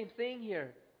the same thing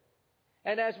here.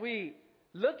 And as we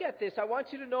look at this, I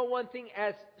want you to know one thing.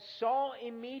 As Saul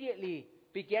immediately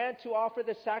began to offer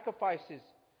the sacrifices,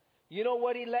 you know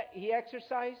what he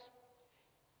exercised?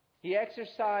 He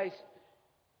exercised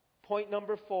point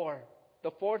number 4.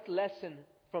 The fourth lesson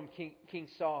from King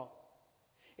Saul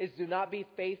is do not be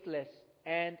faithless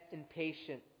and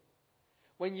impatient.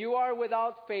 When you are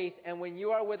without faith and when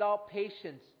you are without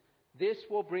patience, this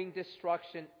will bring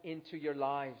destruction into your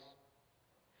lives.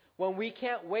 When we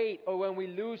can't wait or when we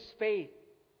lose faith,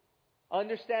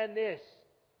 understand this,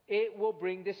 it will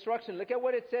bring destruction. Look at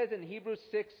what it says in Hebrews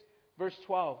 6 verse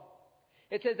 12.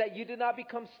 It says that you do not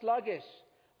become sluggish,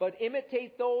 but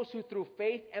imitate those who through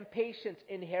faith and patience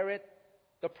inherit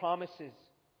the promises.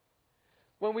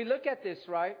 When we look at this,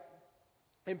 right,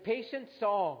 impatient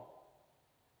Saul,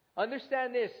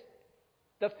 understand this,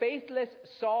 the faithless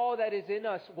Saul that is in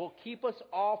us will keep us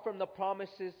all from the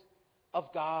promises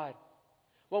of God.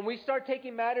 When we start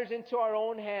taking matters into our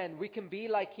own hand, we can be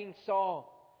like King Saul.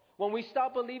 When we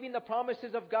stop believing the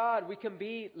promises of God, we can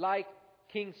be like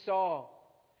King Saul.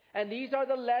 And these are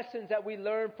the lessons that we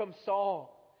learn from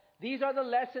Saul. These are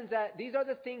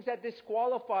the things that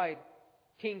disqualified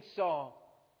King Saul.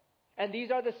 And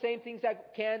these are the same things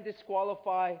that can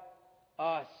disqualify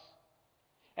us.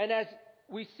 And as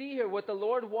we see here, what the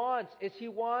Lord wants is He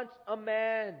wants a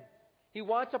man. He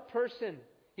wants a person.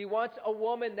 He wants a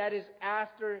woman that is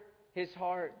after His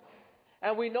heart.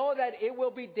 And we know that it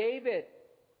will be David.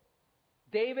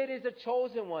 David is a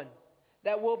chosen one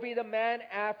that will be the man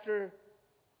after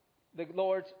the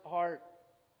Lord's heart.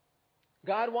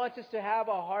 God wants us to have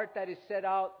a heart that is set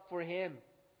out for Him.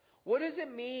 What does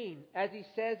it mean, as He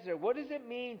says there? What does it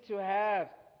mean to have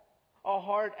a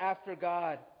heart after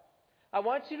God? I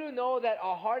want you to know that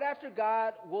a heart after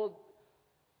God will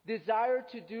desire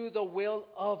to do the will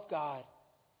of God.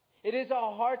 It is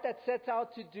a heart that sets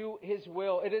out to do His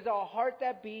will. It is a heart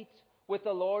that beats with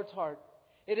the Lord's heart.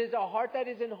 It is a heart that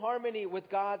is in harmony with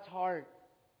God's heart.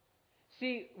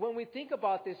 See, when we think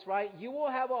about this, right, you will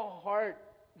have a heart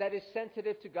that is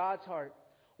sensitive to God's heart.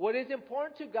 What is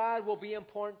important to God will be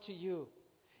important to you.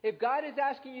 If God is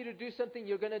asking you to do something,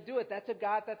 you're going to do it. That's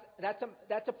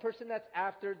a person that's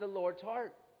after the Lord's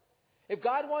heart. If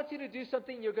God wants you to do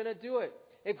something, you're going to do it.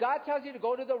 If God tells you to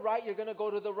go to the right, you're going to go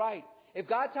to the right. If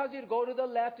God tells you to go to the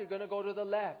left, you're going to go to the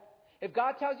left. If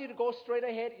God tells you to go straight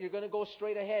ahead, you're going to go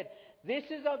straight ahead. This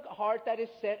is a heart that is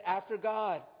set after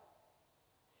God.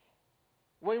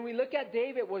 When we look at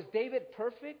David, was David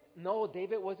perfect? No,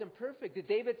 David wasn't perfect. Did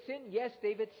David sin? Yes,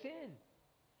 David sinned.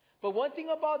 But one thing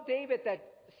about David that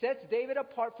sets David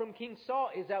apart from King Saul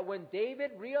is that when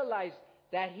David realized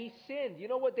that he sinned, you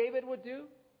know what David would do?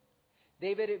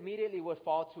 David immediately would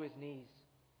fall to his knees.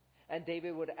 And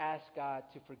David would ask God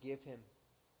to forgive him.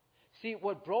 See,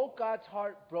 what broke God's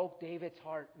heart broke David's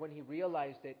heart when he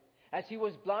realized it. As he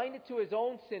was blinded to his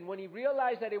own sin, when he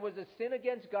realized that it was a sin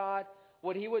against God,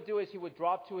 what he would do is he would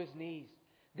drop to his knees.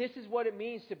 This is what it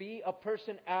means to be a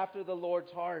person after the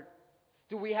Lord's heart.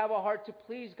 Do we have a heart to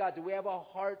please God? Do we have a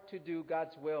heart to do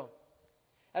God's will?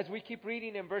 As we keep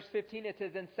reading in verse 15, it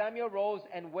says, "Then Samuel rose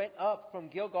and went up from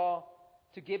Gilgal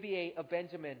to Gibeah of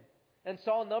Benjamin. And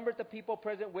Saul numbered the people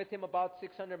present with him about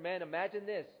 600 men." Imagine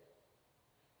this.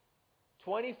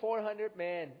 2,400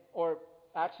 men, or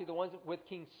actually the ones with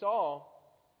King Saul,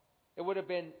 it would have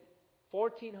been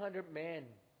 1,400 men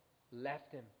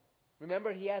left him.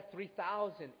 Remember, he had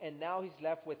 3,000, and now he's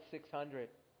left with 600.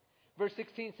 Verse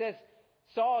 16 says,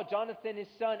 "Saul, Jonathan his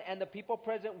son, and the people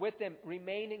present with him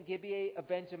remained in Gibeah of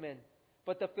Benjamin.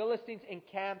 But the Philistines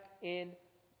encamped in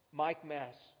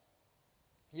Michmash."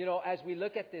 You know, as we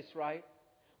look at this, right,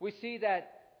 we see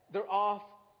that they're off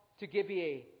to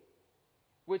Gibeah,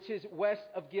 which is west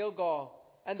of Gilgal.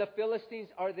 And the Philistines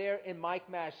are there in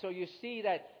Michmash. So you see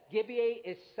that Gibeah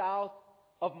is south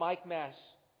of Michmash.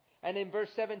 And in verse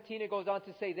 17 it goes on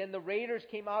to say, "Then the raiders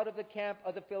came out of the camp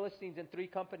of the Philistines in 3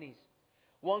 companies.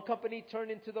 One company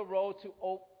turned into the road to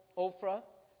Ophrah,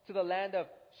 to the land of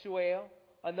Shual.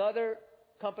 Another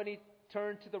company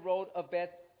turned to the road of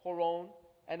Beth Horon.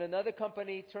 And another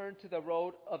company turned to the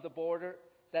road of the border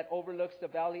that overlooks the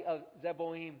valley of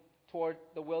Zeboim toward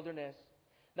the wilderness.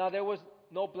 Now there was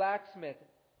no blacksmith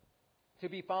to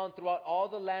be found throughout all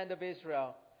the land of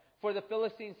Israel. For the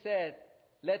Philistines said,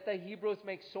 'Let the Hebrews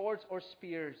make swords or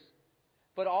spears.'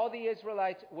 But all the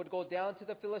Israelites would go down to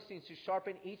the Philistines to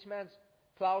sharpen each man's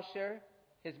plowshare,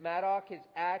 his mattock, his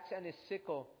axe, and his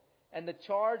sickle. And the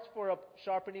charge for a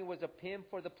sharpening was a pim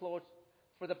for the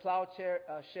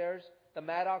plowshares, the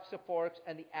mattocks, the forks,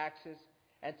 and the axes,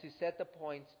 and to set the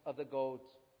points of the goads."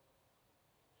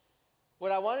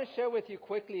 What I want to share with you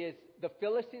quickly is the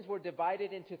Philistines were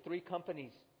divided into 3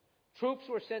 companies. Troops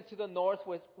were sent to the north,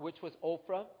 which was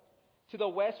Ophrah, to the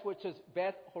west, which was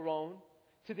Beth Horon,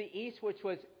 to the east, which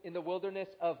was in the wilderness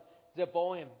of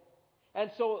Zeboim.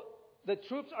 And so the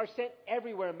troops are sent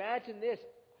everywhere. Imagine this,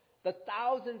 the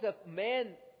thousands of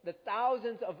men, the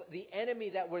thousands of the enemy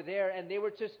that were there, and they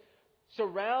were just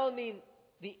surrounding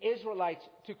the Israelites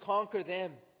to conquer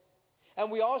them. And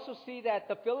we also see that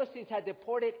the Philistines had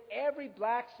deported every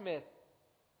blacksmith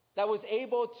that was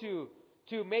able to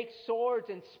make swords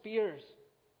and spears.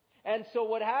 And so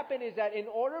what happened is that in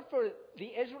order for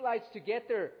the Israelites to get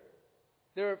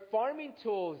their farming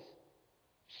tools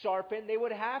sharpened, they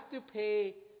would have to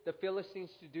pay the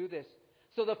Philistines to do this.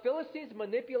 So the Philistines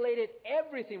manipulated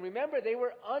everything. Remember, they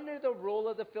were under the rule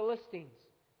of the Philistines.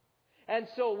 And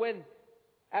so when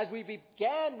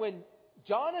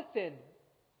Jonathan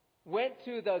went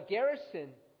to the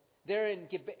garrison there in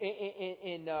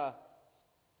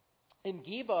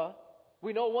Geba,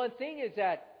 we know one thing is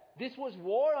that this was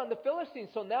war on the Philistines.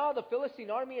 So now the Philistine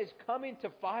army is coming to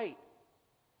fight.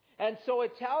 And so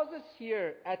it tells us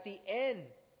here at the end,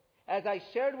 as I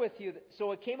shared with you,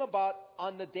 so it came about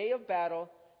on the day of battle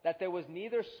that there was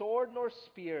neither sword nor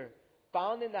spear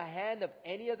found in the hand of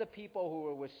any of the people who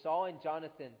were with Saul and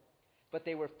Jonathan, but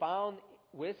they were found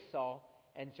with Saul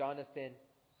and Jonathan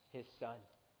his son.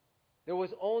 There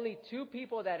was only 2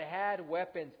 people that had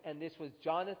weapons, and this was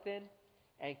Jonathan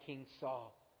and King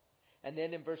Saul. And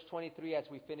then in verse 23, as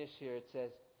we finish here, it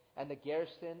says, "And the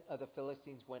garrison of the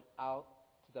Philistines went out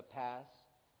to the pass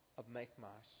of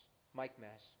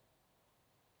Michmash."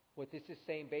 What this is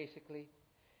saying basically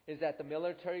is that the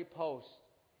military post,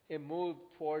 it moved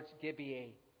towards Gibeah.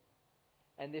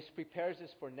 And this prepares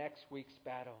us for next week's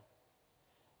battle.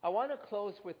 I want to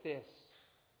close with this.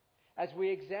 As we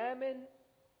examine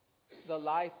the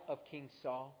life of King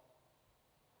Saul,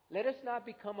 let us not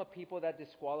become a people that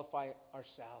disqualify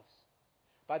ourselves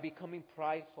by becoming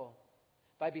prideful,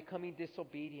 by becoming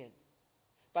disobedient,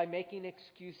 by making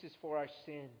excuses for our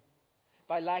sin,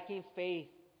 by lacking faith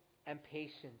and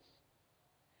patience.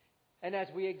 And as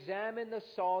we examine the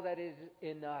Saul that is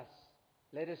in us,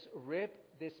 let us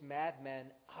rip this madman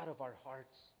out of our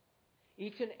hearts.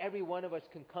 Each and every one of us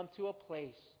can come to a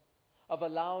place of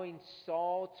allowing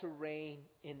Saul to reign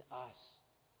in us.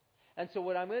 And so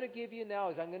what I'm going to give you now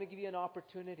is I'm going to give you an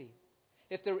opportunity.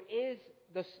 If there is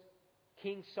the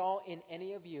King Saul in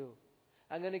any of you,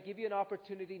 I'm going to give you an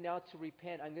opportunity now to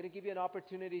repent. I'm going to give you an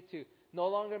opportunity to no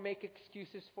longer make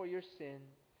excuses for your sin,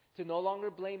 to no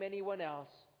longer blame anyone else,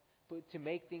 but to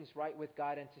make things right with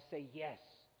God and to say, yes,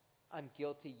 I'm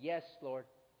guilty. Yes, Lord,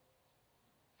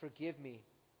 forgive me.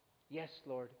 Yes,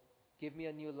 Lord, give me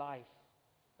a new life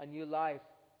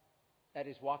that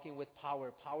is walking with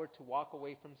power to walk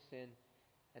away from sin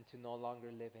and to no longer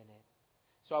live in it.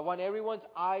 So I want everyone's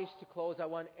eyes to close. I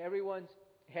want everyone's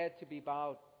head to be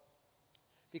bowed,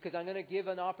 because I'm going to give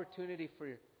an opportunity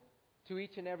to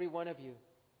each and every one of you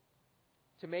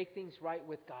to make things right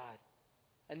with God.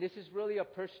 And this is really a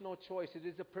personal choice. It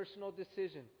is a personal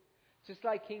decision. Just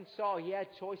like King Saul, he had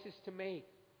choices to make.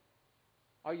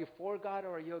 Are you for God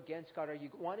or are you against God? Are you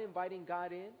inviting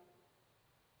God in,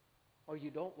 or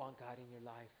you don't want God in your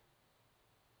life?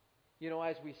 You know,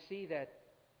 as we see that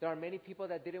there are many people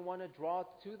that didn't want to draw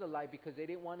to the light because they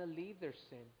didn't want to leave their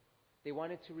sin. They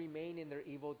wanted to remain in their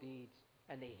evil deeds,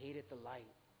 and they hated the light.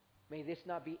 May this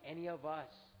not be any of us.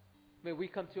 May we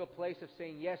come to a place of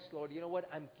saying, yes, Lord, you know what?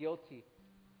 I'm guilty,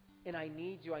 and I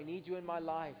need you. I need you in my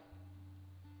life.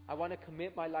 I want to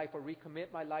commit my life or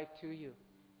recommit my life to you.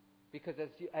 Because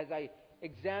as I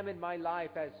examine my life,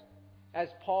 as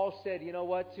Paul said, you know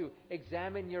what? To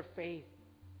examine your faith.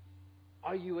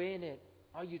 Are you in it?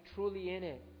 Are you truly in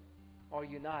it? Or are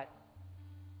you not?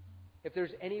 If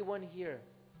there's anyone here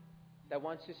that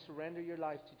wants to surrender your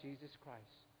life to Jesus Christ,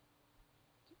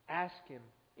 ask Him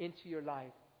into your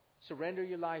life. Surrender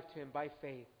your life to Him by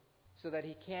faith, so that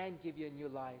He can give you a new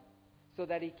life, so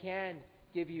that He can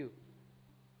give you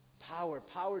power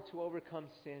to overcome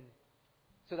sin,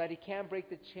 so that He can break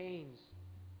the chains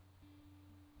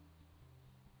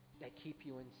that keep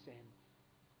you in sin.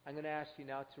 I'm going to ask you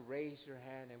now to raise your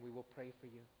hand and we will pray for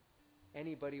you.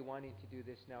 Anybody wanting to do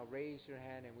this now, raise your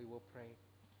hand and we will pray.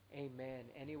 Amen.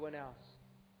 Anyone else?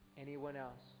 Anyone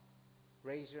else?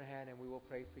 Raise your hand and we will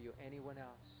pray for you. Anyone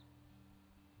else?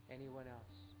 Anyone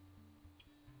else?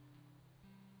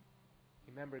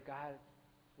 Remember, God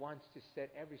wants to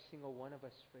set every single one of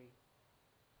us free.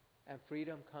 And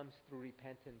freedom comes through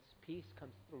repentance. Peace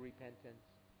comes through repentance.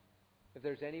 If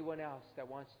there's anyone else that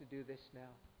wants to do this now,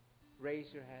 raise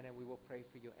your hand and we will pray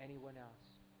for you. Anyone else?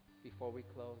 Before we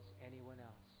close, anyone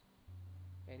else?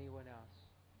 Anyone else?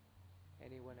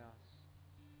 Anyone else?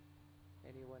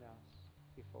 Anyone else?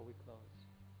 Before we close.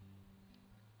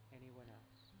 Anyone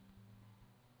else?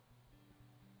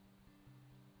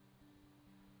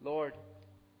 Lord,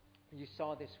 you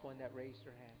saw this one that raised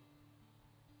her hand.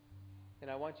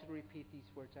 And I want you to repeat these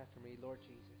words after me. Lord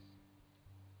Jesus,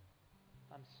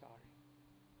 I'm sorry.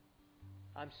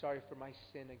 I'm sorry for my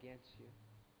sin against you.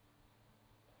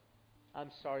 I'm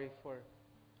sorry for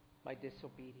my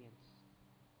disobedience.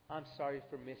 I'm sorry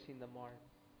for missing the mark.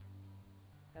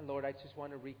 And Lord, I just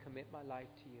want to recommit my life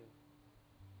to you.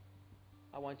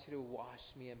 I want you to wash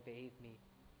me and bathe me.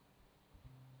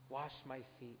 Wash my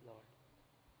feet, Lord.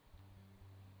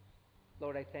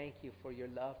 Lord, I thank you for your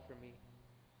love for me.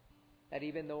 That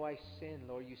even though I sin,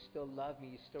 Lord, you still love me.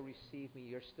 You still receive me.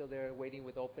 You're still there waiting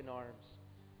with open arms.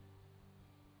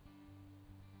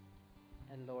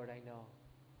 And Lord, I know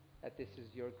that this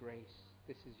is your grace.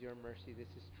 This is your mercy. This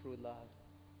is true love.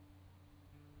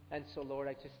 And so, Lord,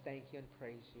 I just thank you and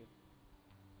praise you.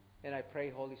 And I pray,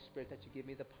 Holy Spirit, that you give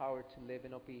me the power to live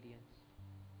in obedience.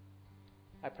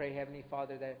 I pray, Heavenly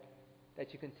Father,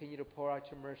 that you continue to pour out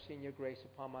your mercy and your grace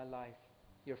upon my life,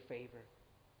 your favor.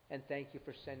 And thank you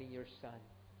for sending your Son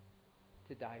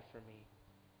to die for me.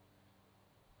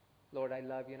 Lord, I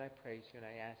love you and I praise you, and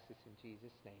I ask this in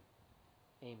Jesus' name.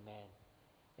 Amen.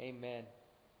 Amen.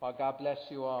 Well, God bless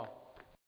you all.